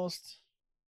 Almost.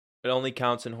 It only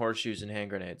counts in horseshoes and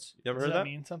hand grenades. You never Does heard that that?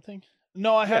 mean something?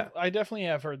 No, I have. Yeah. I definitely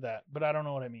have heard that, but I don't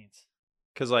know what it means.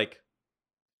 Because, like,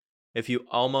 if you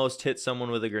almost hit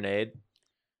someone with a grenade,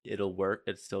 it'll work.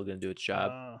 It's still going to do its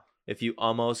job. If you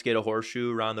almost get a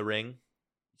horseshoe around the ring,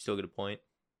 you still get a point.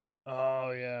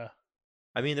 Oh yeah.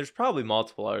 I mean, there's probably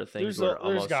multiple other things There's where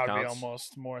almost got to be counts.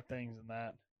 almost more things than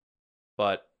that.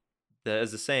 But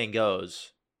as the saying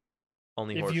goes,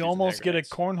 only If horseshoes you and almost hand get a grenades.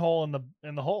 cornhole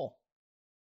in the hole.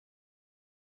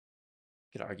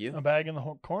 Could argue. A bag in the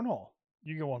cornhole.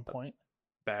 You get 1 point.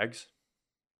 Bags.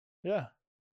 Yeah.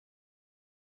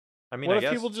 I mean, What I if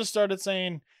guess. people just started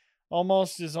saying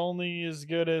almost is only as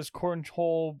good as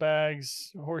cornhole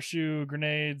bags, horseshoe,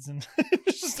 grenades, and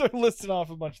just start listing off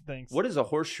a bunch of things. What is a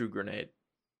horseshoe grenade?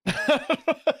 I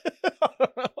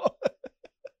don't know.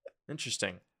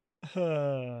 Interesting.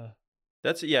 Uh,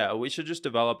 That's yeah. We should just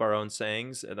develop our own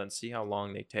sayings and then see how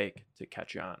long they take to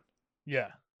catch on.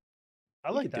 yeah. I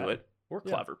We like could that. do it. We're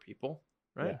Yeah. clever people,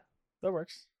 right? Yeah. That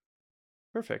works.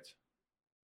 Perfect.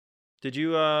 Did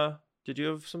you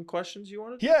have some questions you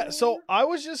wanted to Yeah, go so over? I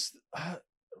was just I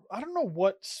don't know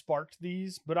what sparked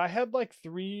these, but I had like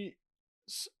 3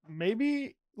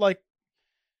 maybe like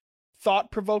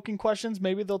thought-provoking questions.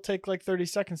 Maybe they'll take like 30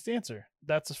 seconds to answer.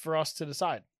 That's for us to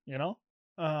decide, you know?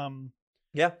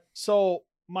 Yeah. So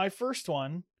my first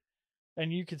one,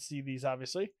 and you could see these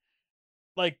obviously,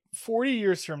 like 40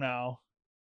 years from now,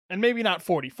 and maybe not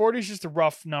 40. 40 is just a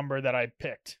rough number that I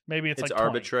picked. Maybe it's like 20.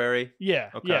 arbitrary. Yeah,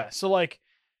 Okay. yeah. So like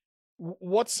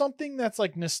what's something that's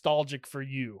like nostalgic for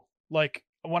you? Like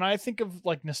when I think of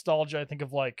like nostalgia, I think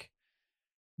of like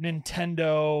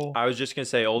Nintendo. I was just gonna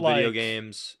say old video Like,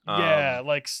 games. Yeah,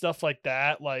 like stuff like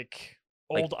that, like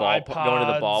old like iPods, going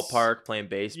to the ballpark, playing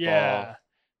baseball. Yeah.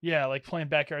 Yeah, like playing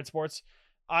backyard sports.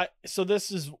 So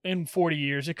this is in 40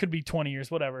 years, it could be 20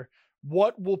 years, whatever.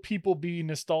 What will people be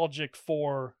nostalgic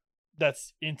for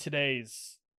that's in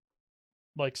today's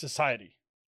like society?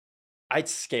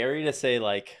 It's scary to say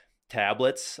like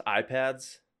tablets,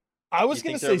 iPads. I was You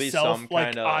going think to there'll say be self some like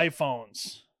kinda-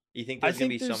 iPhones. You think I there's gonna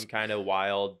think be there's- some kind of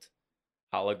wild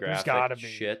holographic gotta be.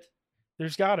 shit?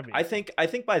 There's got to be. I think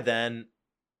by then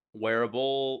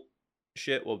wearable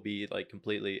shit will be like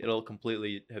it'll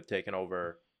completely have taken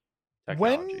over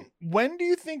technology. When do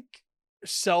you think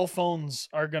cell phones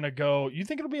are going to go? You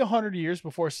think it'll be 100 years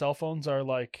before cell phones are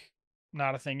like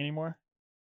not a thing anymore?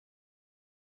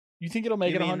 You think it'll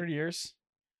make You it mean- 100 years?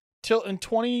 Till in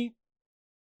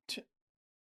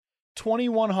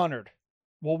 2100,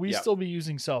 will we Yeah. still be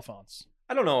using cell phones?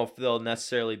 I don't know if they'll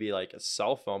necessarily be like a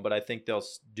cell phone, but I think they'll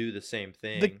do the same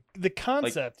thing. The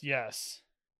concept, yes.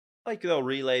 Like they'll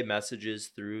relay messages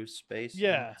through space, and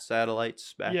Yeah.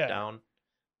 satellites back Yeah. down.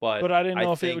 But But I didn't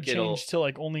know if it think would it'll- change to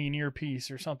like only an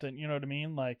earpiece or something. You know what I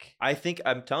mean? Like,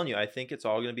 I'm telling you, I think it's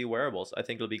all going to be wearables. I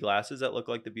think it'll be glasses that look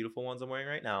like the beautiful ones I'm wearing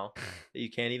right now that you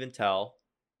can't even tell,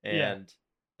 Yeah. and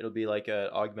it'll be like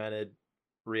a augmented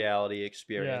reality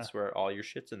experience where all your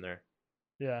shit's in there.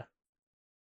 yeah.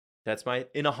 That's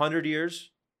in 100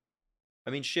 years. I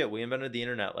mean, shit, we invented the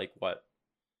internet like what,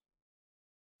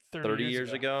 30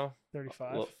 years ago?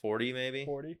 35, 40 maybe.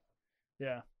 40.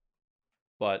 Yeah.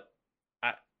 But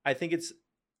I think it's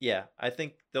I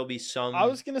think there'll be some I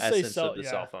was gonna say essence of the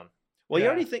cell yeah. phone. Well, you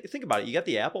Yeah. already think about it. You got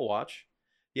the Apple Watch.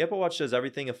 The Apple Watch does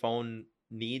everything a phone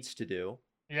needs to do.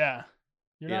 Yeah.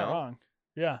 You're You not know? wrong.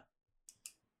 Yeah.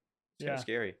 It's kind Yeah. of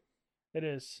scary. It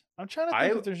is. I'm trying to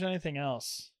think if there's anything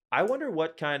else. I wonder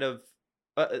what kind of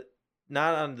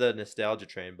not on the nostalgia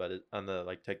train, but on the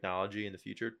like technology in the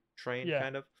future train Yeah.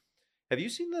 kind of. Have you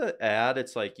seen the ad?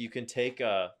 It's like you can take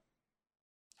a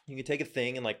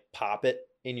thing and like pop it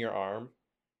in your arm,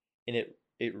 and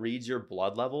it reads your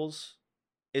blood levels.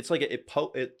 It's like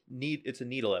it's a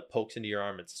needle that pokes into your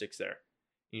arm and sticks there.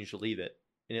 And you should leave it,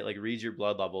 and it like reads your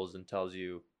blood levels and tells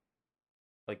you,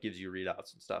 like gives you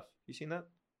readouts and stuff. You seen that?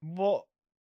 Well,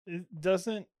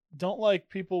 don't like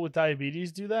people with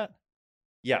diabetes do that?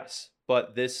 Yes,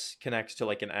 but this connects to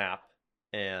like an app,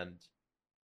 and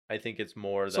I think it's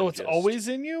more than So it's just- always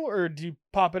in you, or do you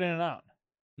pop it in and out?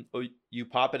 Oh, you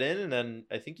pop it in, and then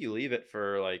I think you leave it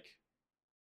for like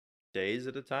days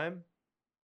at a time.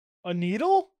 A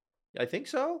needle? I think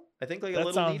so. I think like a That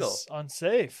little sounds needle.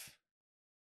 unsafe.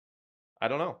 I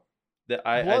don't know.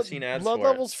 I've seen ads blood for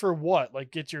levels it. for what?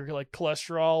 Like get your like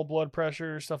cholesterol, blood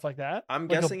pressure, stuff like that? I'm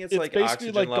Like guessing it's like basically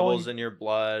oxygen like levels going- in your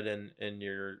blood and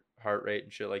your heart rate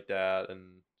and shit like that.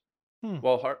 And Hmm.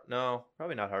 well,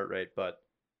 probably not heart rate, but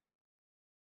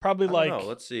probably I like don't know.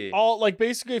 Let's see. all like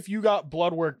basically if you got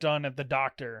blood work done at the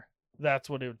doctor, that's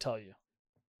what it would tell you.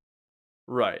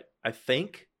 Right. I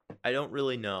think. I don't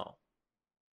really know.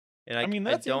 And I mean,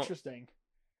 that's I don't, interesting.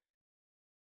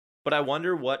 But I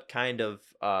wonder what kind of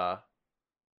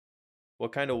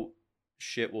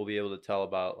shit we'll be able to tell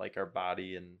about like our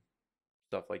body and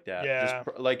stuff like that. Yeah.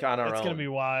 Just like on our It's own. gonna be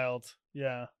wild.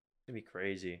 Yeah. It's gonna be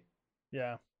crazy.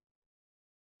 Yeah.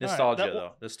 Nostalgia that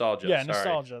though. Nostalgia. Yeah, sorry.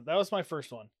 nostalgia. That was my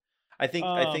first one. I think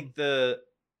the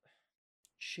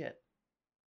shit.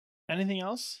 Anything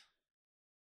else?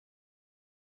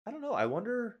 I don't know. I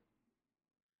wonder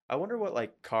what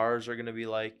like cars are gonna be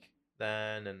like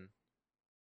then, and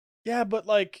Yeah, but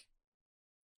like,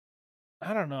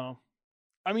 I don't know.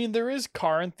 I mean, there is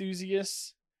car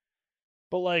enthusiasts,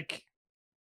 but like,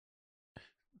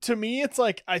 to me, it's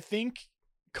like, I think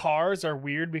cars are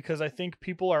weird because I think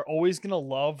people are always going to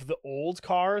love the old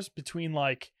cars between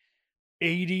like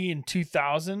 80 and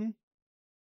 2000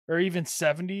 or even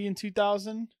 70 and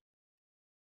 2000.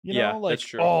 You Yeah, know, that's like,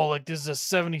 true. oh, like this is a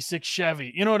 76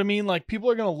 Chevy. You know what I mean? Like, people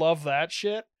are going to love that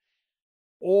shit,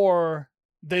 or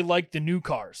they like the new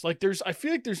cars. Like, I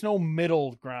feel like there's no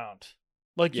middle ground.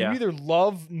 Like, you Yeah. either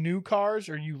love new cars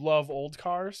or you love old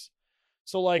cars.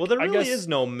 So, Well, like, there I really guess, is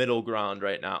no middle ground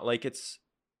right now. Like it's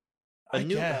a I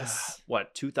new guess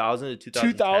what, 2000 to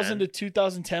 2000 2010? to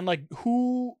 2010, like,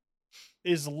 who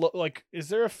is, like, is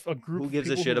there a group Who of gives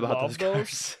a people who shit about those love those?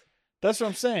 cars? That's what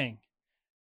I'm saying.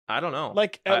 I don't know.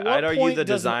 Like, at I'd what argue the point does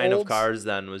an design of old, cars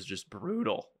then was just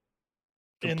brutal.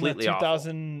 in the Completely awful.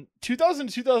 2000 to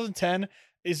 2010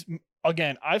 is,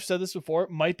 again, I've said this before,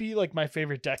 might be like my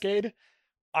favorite decade.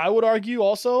 I would argue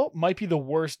also might be the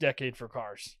worst decade for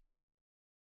cars.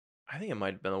 I think it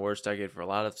might have been the worst decade for a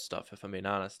lot of stuff, if I'm being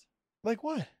honest. Like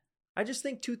what? I just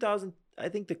think 2000. I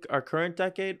think our current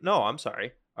decade. No, I'm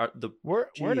sorry. We're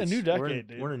in a new Jeez, decade, we're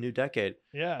dude. in a new decade.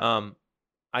 Yeah. Um,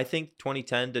 I think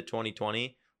 2010 to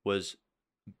 2020 was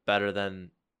better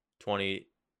than 20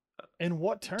 In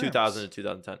what 2000 terms? to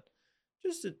 2010.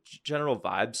 Just the general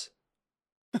vibes.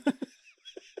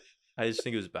 I just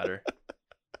think it was better.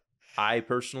 I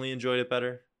personally enjoyed it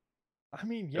better. I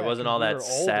mean, There yeah, wasn't because all we that were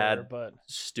older, sad, but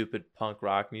stupid punk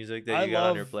rock music that I you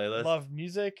got on your playlist. love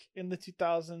music in the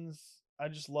 2000s. I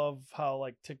just love how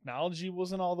like technology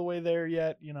wasn't all the way there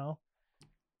yet, you know.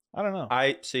 I don't know.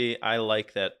 I see. I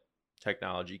like that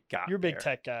technology got You're a big there.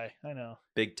 tech guy. I know.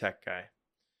 Big tech guy.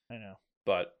 I know.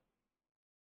 But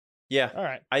yeah, All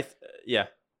right. yeah,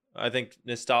 I think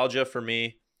nostalgia for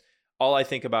me. All I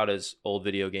think about is old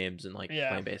video games and like Yeah.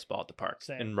 playing baseball at the park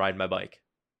Same. and riding my bike.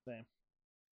 Same.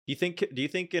 Do you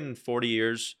think in 40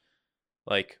 years,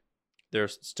 like they're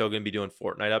still going to be doing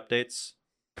Fortnite updates?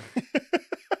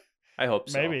 I hope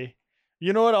so. Maybe.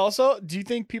 You know what also? Do you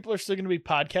think people are still going to be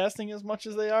podcasting as much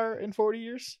as they are in 40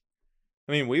 years?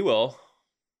 I mean, we will.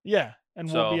 Yeah.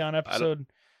 And we'll be So on episode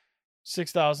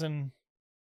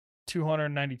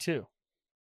 6,292.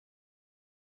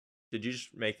 did you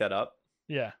just make that up?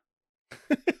 Yeah.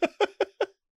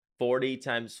 40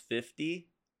 times 50,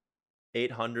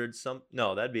 800 some.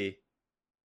 No, that'd be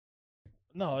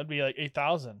No, it'd be like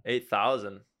 8,000.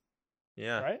 8,000.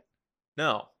 Yeah. Right?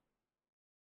 No.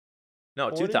 No,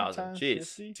 40 2,000. times Jeez.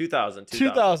 50? 2,000.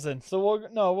 2,000. So we'll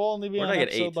only be We're on not at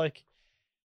episode 8. like,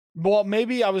 well,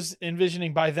 maybe I was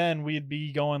envisioning by then we'd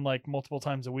be going like multiple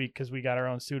times a week because we got our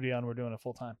own studio and we're doing it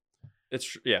full time.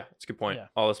 It's a good point. Yeah.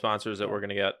 All the sponsors that we're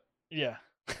gonna get. Yeah.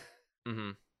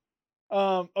 Mm-hmm.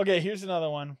 Okay, here's another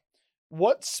one.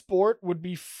 What sport would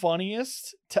be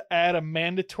funniest to add a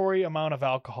mandatory amount of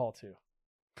alcohol to?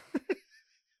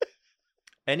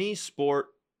 Any sport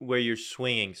where you're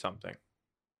swinging something.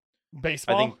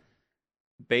 Baseball? I think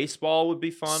baseball would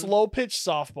be fun. Slow pitch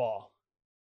softball.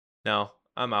 No,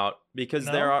 I'm out because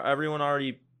No? everyone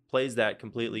already plays that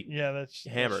completely Yeah, that's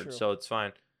hammered, true. so it's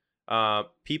fine. Some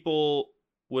people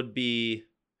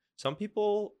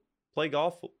play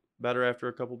golf better after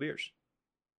a couple beers.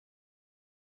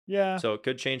 Yeah. So it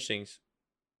could change things.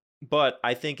 But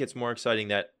I think it's more exciting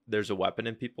that there's a weapon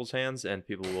in people's hands and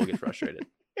people will get frustrated.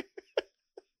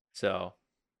 So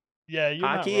Yeah, you're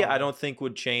not hockey, wrong. I don't think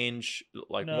would change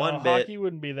like No, one bit. hockey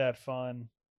wouldn't be that fun.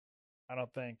 I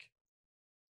don't think.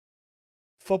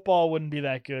 Football wouldn't be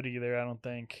that good either, I don't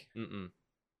think. Mm-mm.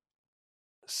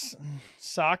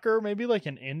 Soccer, maybe like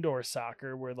an indoor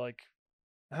soccer where like,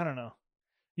 I don't know.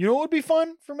 You know what would be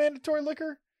fun for mandatory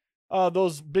liquor?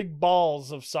 Those big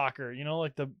balls of soccer, you know,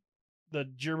 like the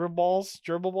gerbil balls.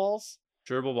 Gerbil balls.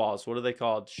 What are they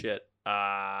called? Shit.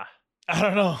 I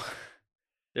don't know.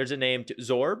 There's a name to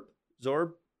Zorbing? They're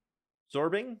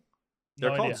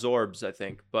No called idea. Zorbs, I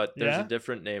think, but there's Yeah? a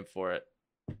different name for it.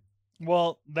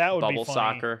 Well, that would Bubble be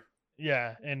funny. soccer.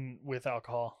 Yeah, and with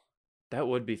alcohol. That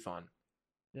would be fun.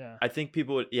 Yeah. I think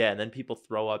people would, and then people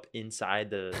throw up inside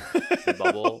the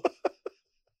bubble,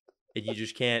 and you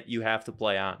just can't. You have to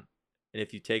play on, and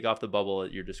if you take off the bubble,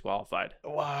 you're disqualified.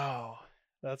 Wow,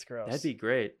 that's gross. That'd be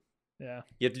great. Yeah.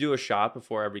 You have to do a shot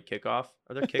before every kickoff.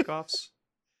 Are there kickoffs?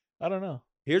 I don't know.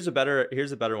 Here's a better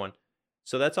one.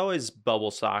 So that's always bubble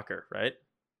soccer, right?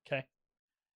 Okay.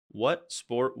 What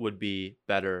sport would be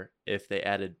better if they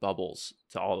added bubbles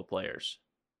to all the players?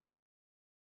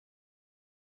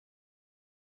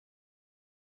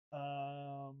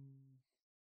 I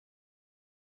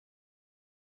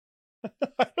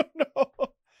don't know.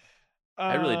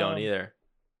 I really don't either.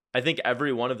 I think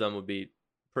every one of them would be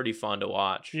pretty fun to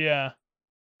watch. Yeah.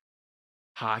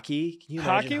 Hockey? Can you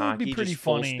Hockey imagine would be hockey pretty just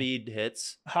full funny. speed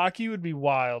hits? Hockey would be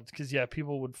wild because, yeah,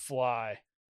 people would fly.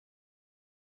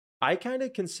 I kind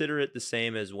of consider it the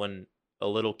same as when a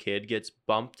little kid gets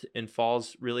bumped and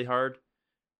falls really hard,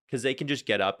 because they can just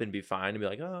get up and be fine and be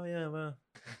like, oh, yeah, well,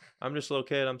 I'm just a little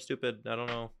kid. I'm stupid. I don't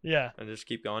know. Yeah. And just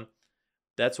keep going.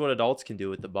 That's what adults can do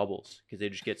with the bubbles, because they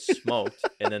just get smoked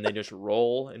and then they just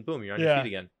roll and boom, you're on your Yeah. feet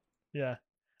again. Yeah.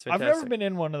 It's I've fantastic. never been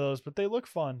in one of those, but they look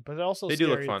fun, but they're also They do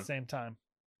look scary fun. at the same time.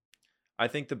 I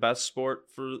think the best sport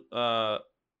for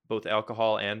both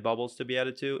alcohol and bubbles to be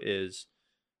added to is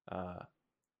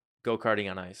go-karting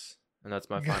on ice. And that's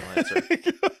my final answer.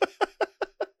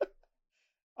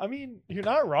 I mean, you're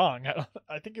not wrong.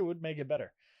 I think it would make it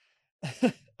better.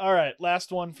 All right,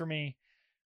 last one for me.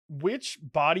 Which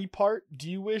body part do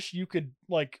you wish you could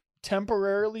like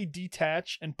temporarily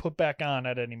detach and put back on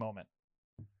at any moment?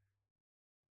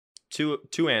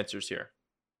 Two answers here.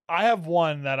 I have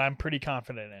one that I'm pretty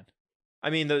confident in. I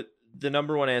mean, the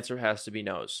number one answer has to be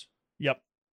nose. Yep.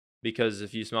 Because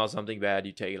if you smell something bad,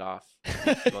 you take it off.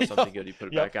 If you smell something good, you put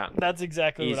it Yep, back on. That's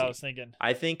exactly what I Easy. was thinking.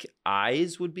 I think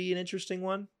eyes would be an interesting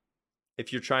one.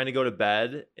 If you're trying to go to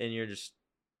bed and you're just,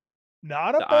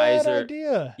 Not a the bad eyes are-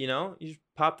 idea. you know, you just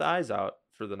pop the eyes out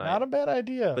for the night. Not a bad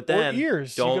idea. But then or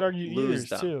ears. You don't could argue lose ears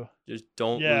them. too. Just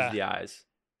don't Yeah. lose the eyes.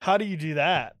 How do you do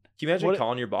that? Can you imagine What-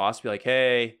 calling your boss, be like,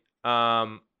 hey,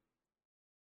 I'm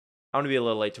going to be a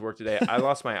little late to work today. I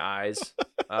lost my eyes.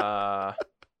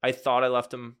 I thought I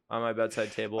left them on my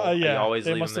bedside table. Yeah, I always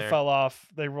they leave must them have there. fell off.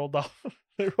 They rolled off.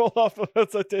 They rolled off the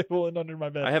bedside table and under my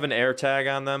bed. I have an air tag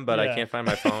on them, but Yeah. I can't find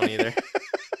my phone either.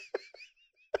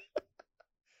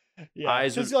 Yeah,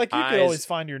 eyes because would- like you could eyes- always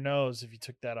find your nose if you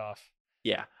took that off.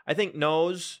 Yeah. I think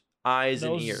nose, eyes, Nose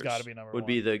and has ears gotta be number would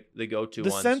be the go-to The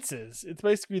ones. senses. It's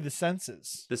basically the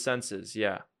senses The senses,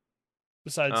 yeah.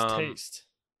 besides Um, taste.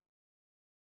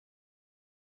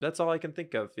 That's all I can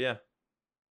think of, yeah.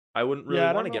 I wouldn't really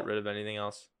Yeah, I want to don't get know. rid of anything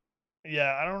else.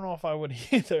 Yeah, I don't know if I would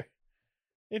either.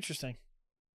 Interesting.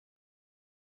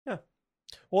 Yeah.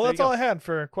 Well, There that's you all go. I had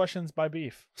for questions by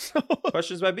Beef.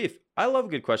 Questions by Beef. I love a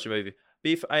good question by Beef.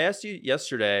 Beef, I asked you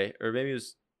yesterday, or maybe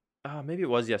it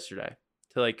was yesterday,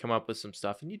 to like come up with some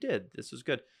stuff, and you did. This was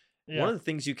good. Yeah. One of the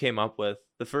things you came up with,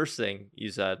 the first thing you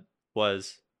said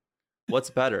was, what's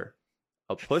better,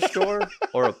 a push door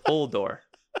or a pull door?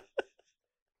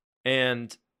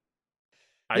 And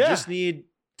I Yeah. just need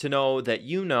to know that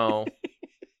you know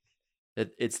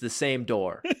that it's the same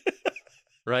door,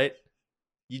 right?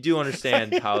 You do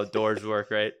understand how doors work,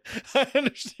 right? I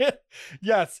understand.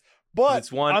 Yes, but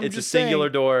It's one. I'm It's a just singular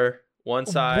saying, door, one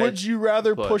side. Would you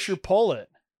rather push or push. pull it?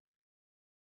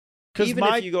 Even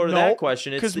if you go to that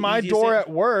question, it's because the my easiest door answer.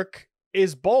 at work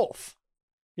is both.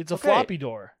 It's a Okay. floppy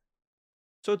door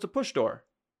So it's a push door.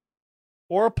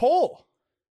 or a pull.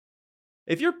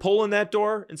 If you're pulling that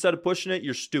door instead of pushing it,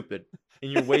 you're stupid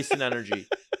and you're wasting energy.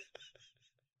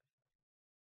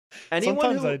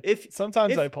 Anyone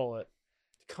Sometimes if- I pull it.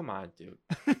 come on, dude.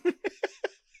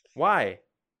 Why?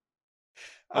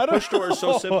 I A don't push door is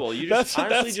so know. simple. You just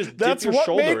honestly just dip that's your what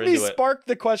shoulder made me into it. spark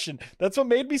the question. That's what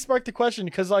made me spark the question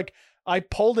because like I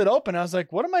pulled it open. I was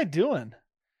like, what am I doing?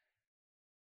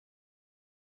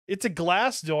 It's a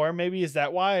glass door. Maybe is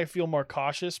that why I feel more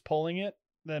cautious pulling it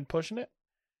than pushing it?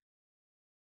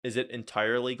 Is it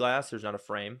entirely glass? There's not a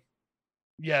frame.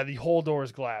 Yeah, the whole door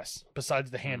is glass.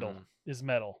 Besides the handle is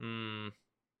metal.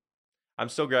 I'm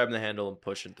still grabbing the handle and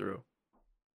pushing through.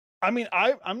 I mean,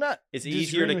 I'm not. It's easier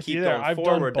disagreeing to with you keep there. going I've done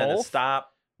forward than to both.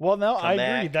 stop. Well, no, come I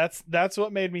agree. back. That's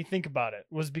what made me think about it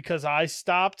was because I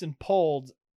stopped and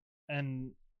pulled,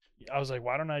 and I was like,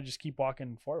 why don't I just keep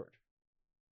walking forward?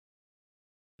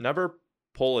 Never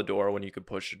pull a door when you could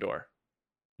push a door.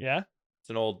 Yeah. It's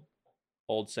an old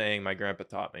saying my grandpa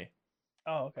taught me.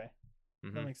 Oh, okay.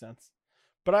 That Mhm. makes sense.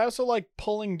 But I also like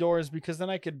pulling doors because then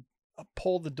I could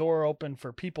pull the door open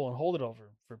for people and hold it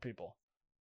over for people.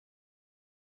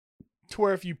 To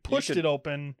where if you pushed could- it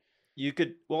open, You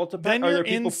could. Well, it Then depends. Are there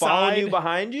you're people following you inside-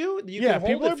 behind you? You yeah, can hold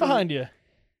people it are from- behind you.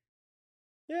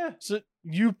 Yeah, So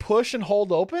you push and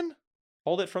hold open?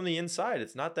 hold it from the inside.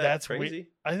 It's not that That's crazy.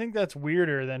 I think that's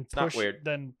weirder than not weird.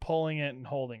 than pulling it and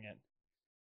holding it.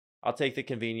 I'll take the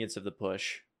convenience of the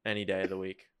push any day of the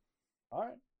week. All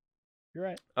right. You're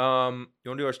right. You want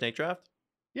to do our snake draft?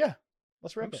 Yeah.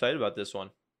 Let's I'm wrap it. excited about this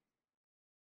one.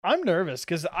 I'm nervous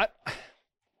because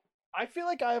I feel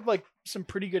like I have like some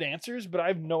pretty good answers, but I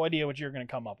have no idea what you're gonna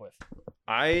come up with.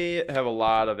 I have a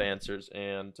lot of answers,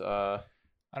 and I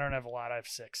don't have a lot. I have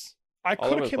 6. I All could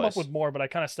over have the came up place. with more, but I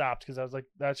kind of stopped because I was like,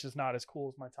 that's just not as cool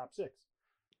as my top 6.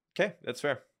 okay, that's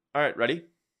fair. All right, ready?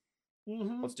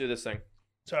 Let's do this thing.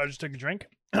 So I just took a drink.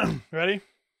 Ready?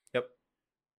 Yep.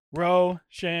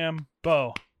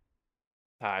 Rochambeau.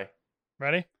 Hi.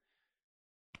 Ready?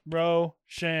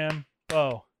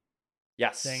 Rochambeau.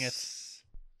 Yes. Dang it.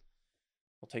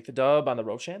 We'll take the dub on the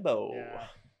Rochambeau. Yeah.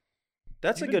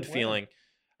 That's Even a good winner. feeling.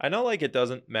 I know, like, it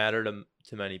doesn't matter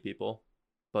to many people,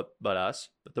 but us.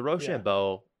 But the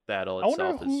Rochambeau battle I wonder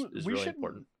itself who is we really should.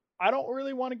 important. I don't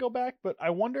really want to go back, but I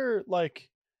wonder like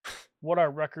what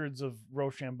our records of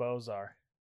Rochambeaus are.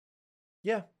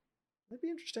 Yeah, that'd be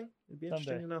interesting. It'd be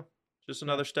interesting Someday. to know. Just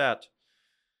another stat.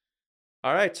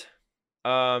 All right.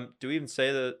 Do we even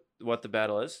say what the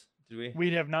battle is? Did we?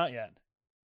 We have not yet.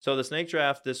 So the snake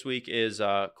draft this week is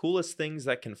coolest things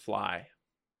that can fly.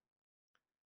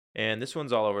 And this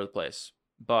one's all over the place.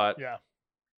 But Yeah.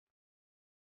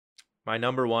 my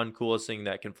number one coolest thing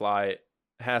that can fly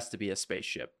has to be a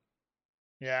spaceship.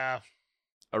 Yeah.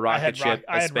 A rocket ship,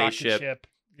 I a had rocket spaceship. ship.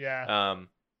 Yeah.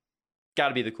 Got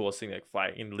to be the coolest thing that can fly.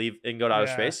 It can go to outer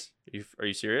Yeah. space. Are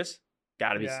you serious?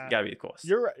 Gotta be the coolest.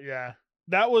 You're right. Yeah.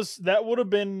 That would have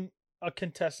been a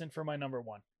contestant for my number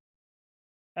one.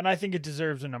 And I think it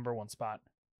deserves a number one spot.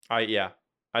 I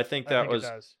think it was.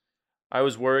 does. I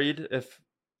was worried if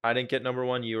I didn't get number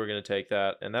one, you were gonna take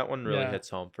that, and that one really Yeah. hits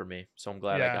home for me. So I'm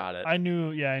glad I got it. I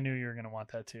knew you were gonna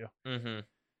want that too. Mm-hmm.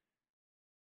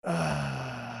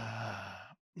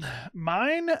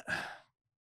 Mine,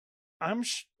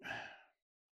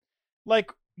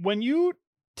 like when you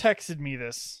texted me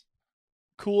this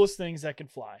coolest things that can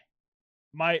fly.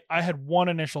 I had one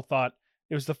initial thought.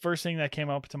 It was the first thing that came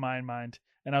up to my mind,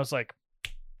 and I was like,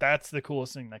 "That's the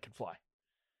coolest thing that can fly."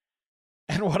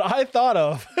 And what I thought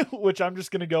of, which I'm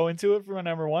just gonna go into it for my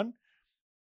number one,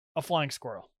 a flying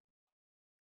squirrel.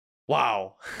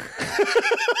 Wow.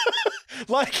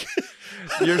 Like,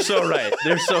 you're so right.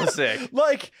 They're so sick.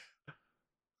 Like,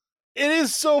 it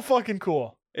is so fucking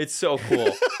cool. It's so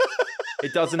cool.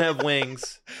 It doesn't have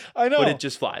wings. I know. But it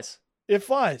just flies. It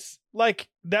flies. Like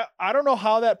that. I don't know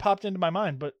how that popped into my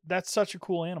mind, but that's such a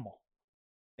cool animal.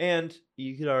 And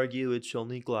you could argue it's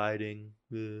only gliding.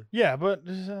 Yeah, but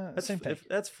That's same thing.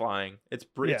 That's flying. It's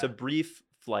a brief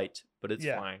flight, but it's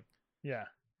flying. Yeah.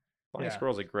 Flying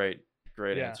squirrel's a great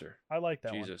answer. I like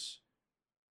that Jesus.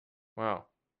 Wow.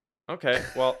 Okay.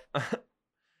 Well, I'm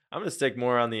going to stick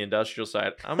more on the industrial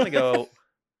side. I'm going to go.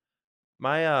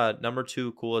 My number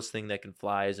two coolest thing that can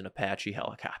fly is an Apache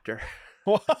helicopter.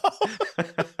 Wow.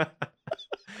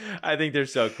 I think they're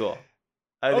so cool.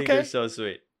 I think they're so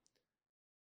sweet.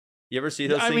 You ever see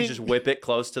those things just whip it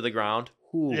close to the ground?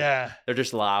 Ooh, yeah. They're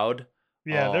just loud.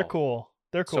 Yeah, they're cool.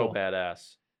 They're cool. So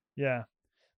badass. Yeah.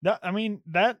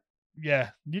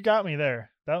 You got me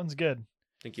there. That one's good.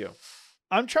 Thank you.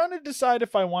 I'm trying to decide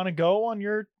if I want to go on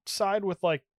your side with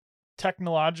like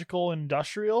technological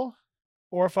industrial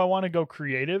or if I want to go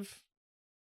creative.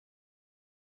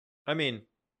 I mean,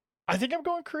 I think I'm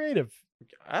going creative.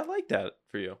 I like that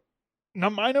for you. Now,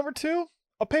 my number two,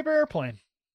 a paper airplane.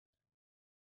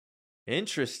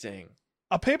 Interesting.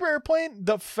 A paper airplane,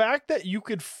 the fact that you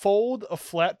could fold a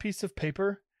flat piece of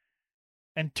paper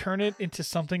and turn it into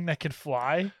something that could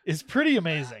fly is pretty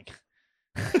amazing.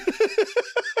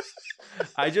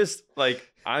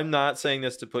 I'm not saying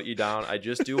this to put you down. I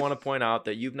just do want to point out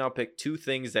that you've now picked two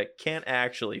things that can't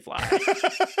actually fly.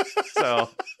 So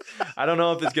I don't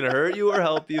know if it's going to hurt you or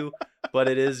help you, but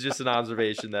it is just an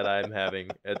observation that I'm having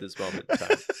at this moment in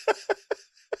time.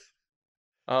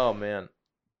 Oh, man.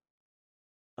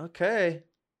 Okay.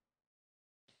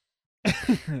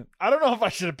 I don't know if I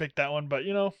should have picked that one, but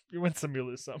you win some, you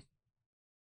lose some.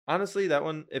 Honestly, that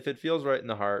one, if it feels right in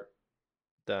the heart,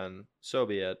 then so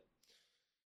be it.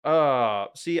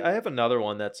 See, I have another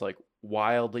one that's like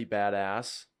wildly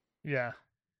badass. Yeah.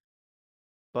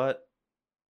 But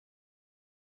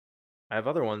I have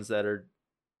other ones that are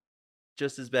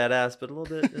just as badass, but a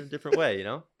little bit in a different way, you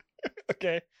know?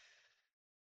 Okay.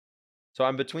 So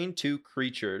I'm between two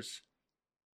creatures.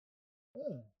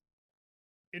 Oh.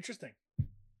 Interesting.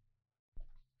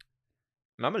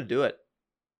 And I'm going to do it.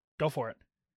 Go for it.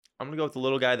 I'm going to go with the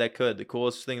little guy that could. The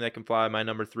coolest thing that can fly, my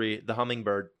number 3, the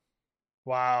hummingbird.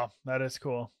 Wow, that is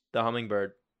cool. The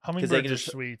hummingbird. Hummingbirds are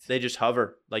sweet. They just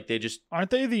hover. Like they just...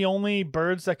 Aren't they the only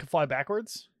birds that can fly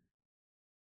backwards?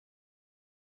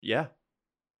 Yeah.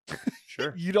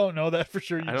 Sure. You don't know that for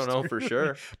sure. I don't know for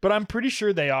sure. But I'm pretty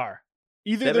sure they are.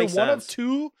 Either they're one of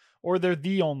two or they're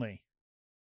the only.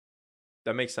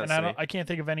 That makes sense. And I can't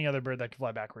think of any other bird that can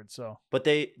fly backwards. So, but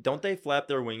don't they flap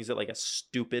their wings at like a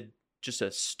stupid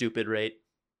rate?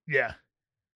 Yeah.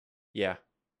 Yeah.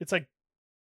 It's like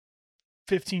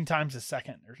 15 times a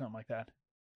second or something like that.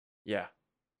 Yeah.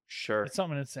 Sure. It's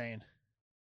something insane.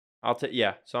 I'll take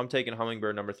yeah. So I'm taking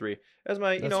Hummingbird number 3 as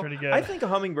my. That's pretty good. I think a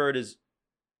Hummingbird is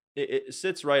it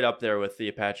sits right up there with the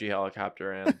Apache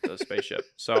helicopter and the spaceship.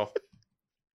 So I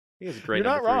think it's a great You're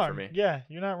number not 3 wrong. for me. Yeah,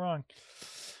 you're not wrong.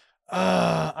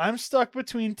 I'm stuck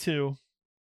between two.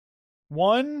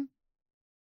 One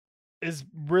is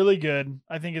really good.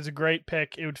 I think it's a great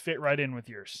pick. It would fit right in with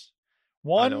yours.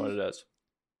 I know what One it is.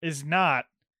 is not,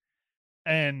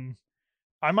 and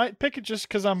I might pick it just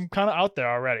because I'm kind of out there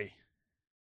already.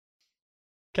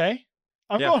 Okay,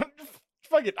 I'm Yeah. going.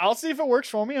 Fuck it. I'll see if it works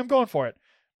for me. I'm going for it.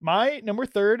 My number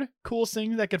 3 coolest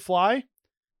thing that could fly.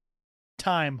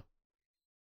 Time.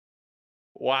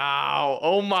 Wow.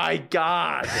 Oh my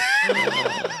God.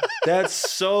 That's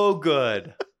so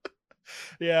good.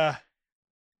 Yeah.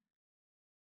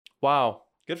 Wow.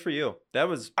 Good for you. That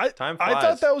was time flies. I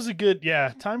thought that was a good,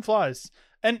 time flies.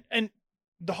 And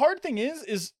the hard thing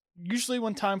is usually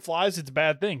when time flies, it's a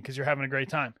bad thing because you're having a great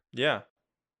time. Yeah.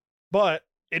 But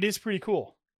it is pretty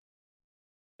cool.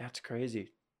 That's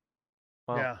crazy.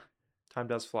 Wow. Yeah. Time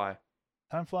does fly.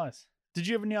 Time flies. Did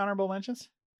you have any honorable mentions?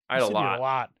 I had You a said you had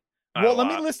lot. I had Well, a let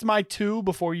me lot. list my 2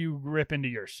 before you rip into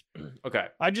yours. Okay.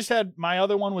 I just had my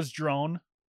other one was drone.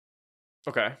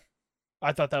 Okay.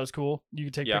 I thought that was cool. You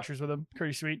could take Yeah. pictures with them.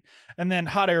 Pretty sweet. And then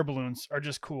hot air balloons are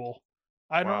just cool.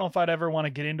 I don't Wow. know if I'd ever want to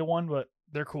get into one, but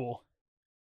they're cool.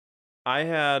 I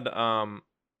had an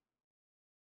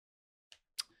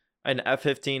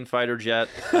F-15 fighter jet,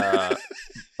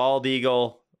 bald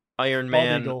eagle, Iron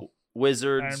Man, Eagle.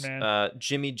 wizards, Iron Man.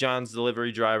 Jimmy John's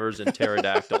delivery drivers, and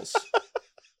pterodactyls.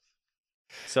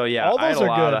 So yeah, All I had those a are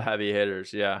lot good. of heavy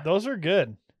hitters. Yeah. Those are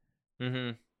good.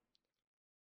 Mm-hmm.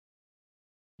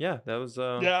 Yeah, that was.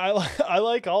 Yeah, I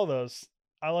like all those.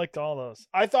 I liked all those.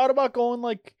 I thought about going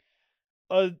like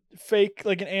a fake,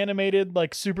 like an animated,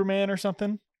 like Superman or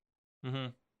something. Mm-hmm.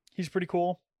 He's pretty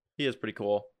cool. He is pretty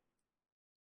cool.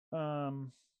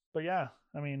 But yeah,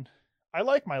 I mean, I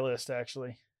like my list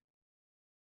actually.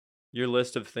 Your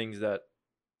list of things that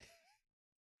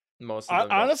most of them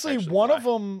don't Honestly, actually one fly. of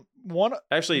them,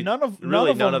 Actually, none of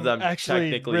them actually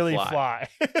technically really fly.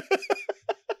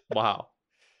 Wow.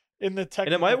 In the And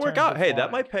technical it might work terms out. of Hey, that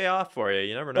flying. might pay off for you.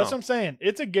 You never know. That's what I'm saying.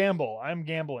 It's a gamble. I'm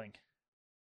gambling.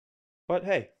 But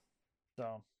hey,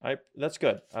 So that's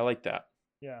good. I like that.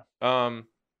 yeah, Do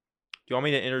you want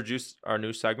me to introduce our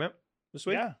new segment this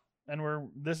week? yeah. And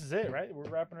this is it, right? We're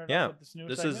wrapping it Yeah. up with this new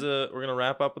This segment. is we're gonna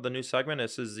wrap up with a new segment.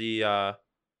 This is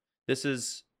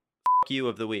F you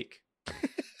of the week.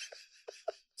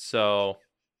 So,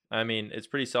 I mean, it's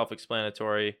pretty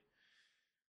self-explanatory.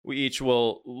 We each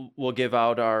will give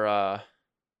out our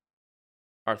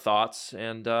thoughts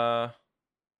and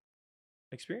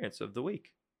experience of the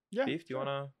week. Yeah. Beef, do you sure.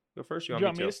 want to go first? Do you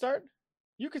want me to start?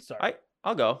 You could start.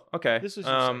 I'll go. Okay. This is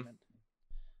your segment.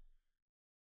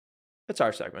 It's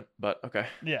our segment, but okay.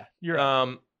 Yeah, you're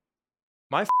up.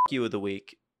 My you of the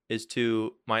week is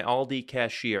to my Aldi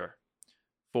cashier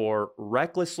for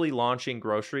recklessly launching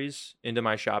groceries into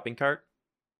my shopping cart.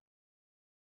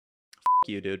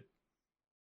 You, dude.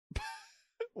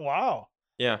 Wow.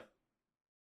 Yeah.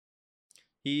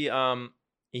 He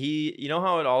you know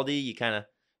how at Aldi you kind of,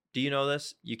 do you know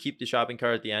this? You keep the shopping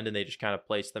cart at the end and they just kind of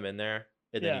place them in there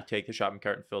and then Yeah. you take the shopping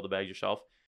cart and fill the bags yourself.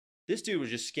 This dude was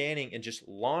just scanning and just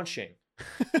launching.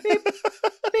 Beep,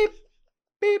 beep,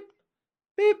 beep,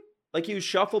 beep. Like he was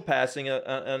shuffle passing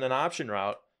an option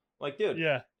route. Like, dude,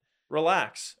 Yeah.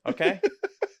 relax, okay?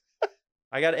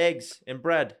 I got eggs and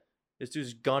bread. This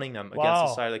dude's gunning them against the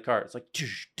Wow. side of the cart. It's like,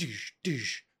 doosh, doosh,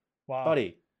 doosh. Wow.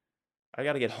 Buddy, I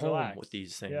got to get home Relax. with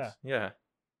these things. Yeah. Yeah.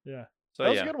 Yeah. So, That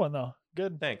was yeah. a good one though.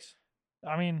 Good. Thanks.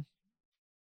 I mean,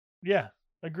 yeah,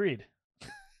 agreed.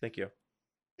 Thank you.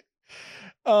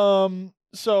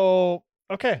 So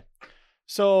okay.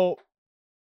 So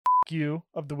you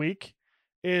of the week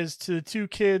is to the 2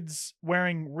 kids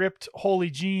wearing ripped holy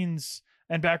jeans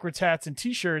and backwards hats and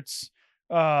t-shirts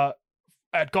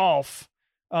at golf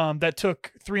that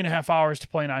took 3.5 hours to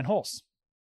play 9 holes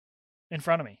in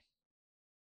front of me.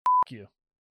 You.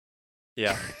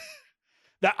 Yeah.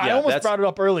 I Yeah, almost that's- brought it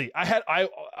up early.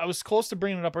 I was close to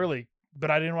bringing it up early,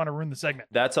 but I didn't want to ruin the segment.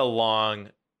 That's a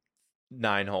long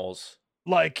 9 holes.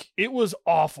 Like, it was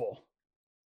awful.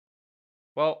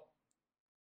 Well,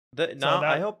 now that-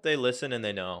 I hope they listen and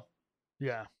they know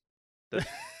Yeah.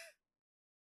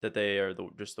 that they are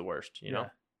just the worst, you know?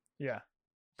 Yeah.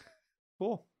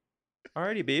 Cool.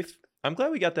 Alrighty, Beef. I'm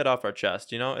glad we got that off our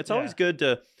chest. You know, it's always Yeah. good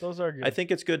to, Those are good. I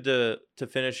think it's good to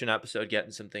finish an episode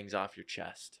getting some things off your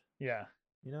chest. Yeah.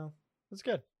 You know? That's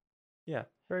good. Yeah.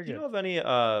 Very Do good. you know of any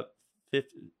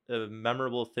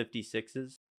memorable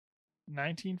 56s?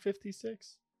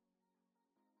 1956?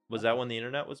 Was that when the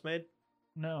internet was made?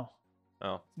 No.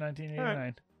 Oh. It's 1989. All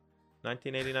right.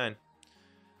 1989.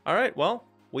 All right. Well,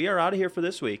 we are out of here for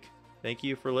this week. Thank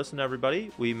you for listening,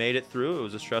 everybody. We made it through. It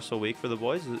was a stressful week for the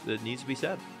boys. It needs to be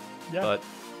said. Yeah. But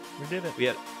we did it. We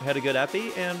had a good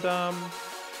epi, and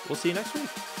we'll see you next week.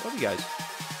 Love you guys.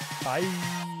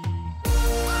 Bye.